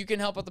guys, you can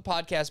help out the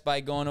podcast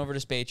by going over to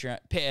Patreon,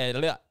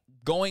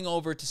 going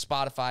over to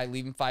Spotify,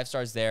 leaving 5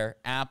 stars there.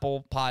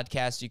 Apple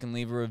Podcasts, you can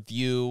leave a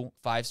review.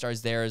 5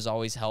 stars there is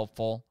always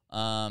helpful.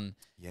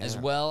 As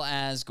well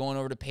as going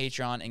over to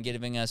Patreon and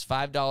giving us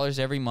 $5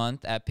 every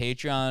month at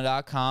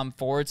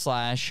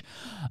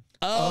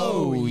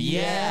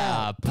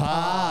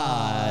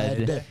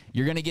patreon.com/OhYeahPod.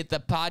 You're going to get the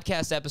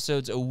podcast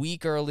episodes a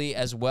week early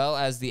as well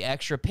as the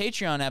extra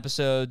Patreon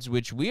episodes,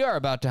 which we are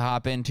about to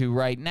hop into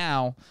right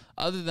now.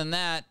 Other than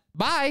that,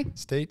 bye.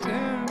 Stay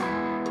tuned.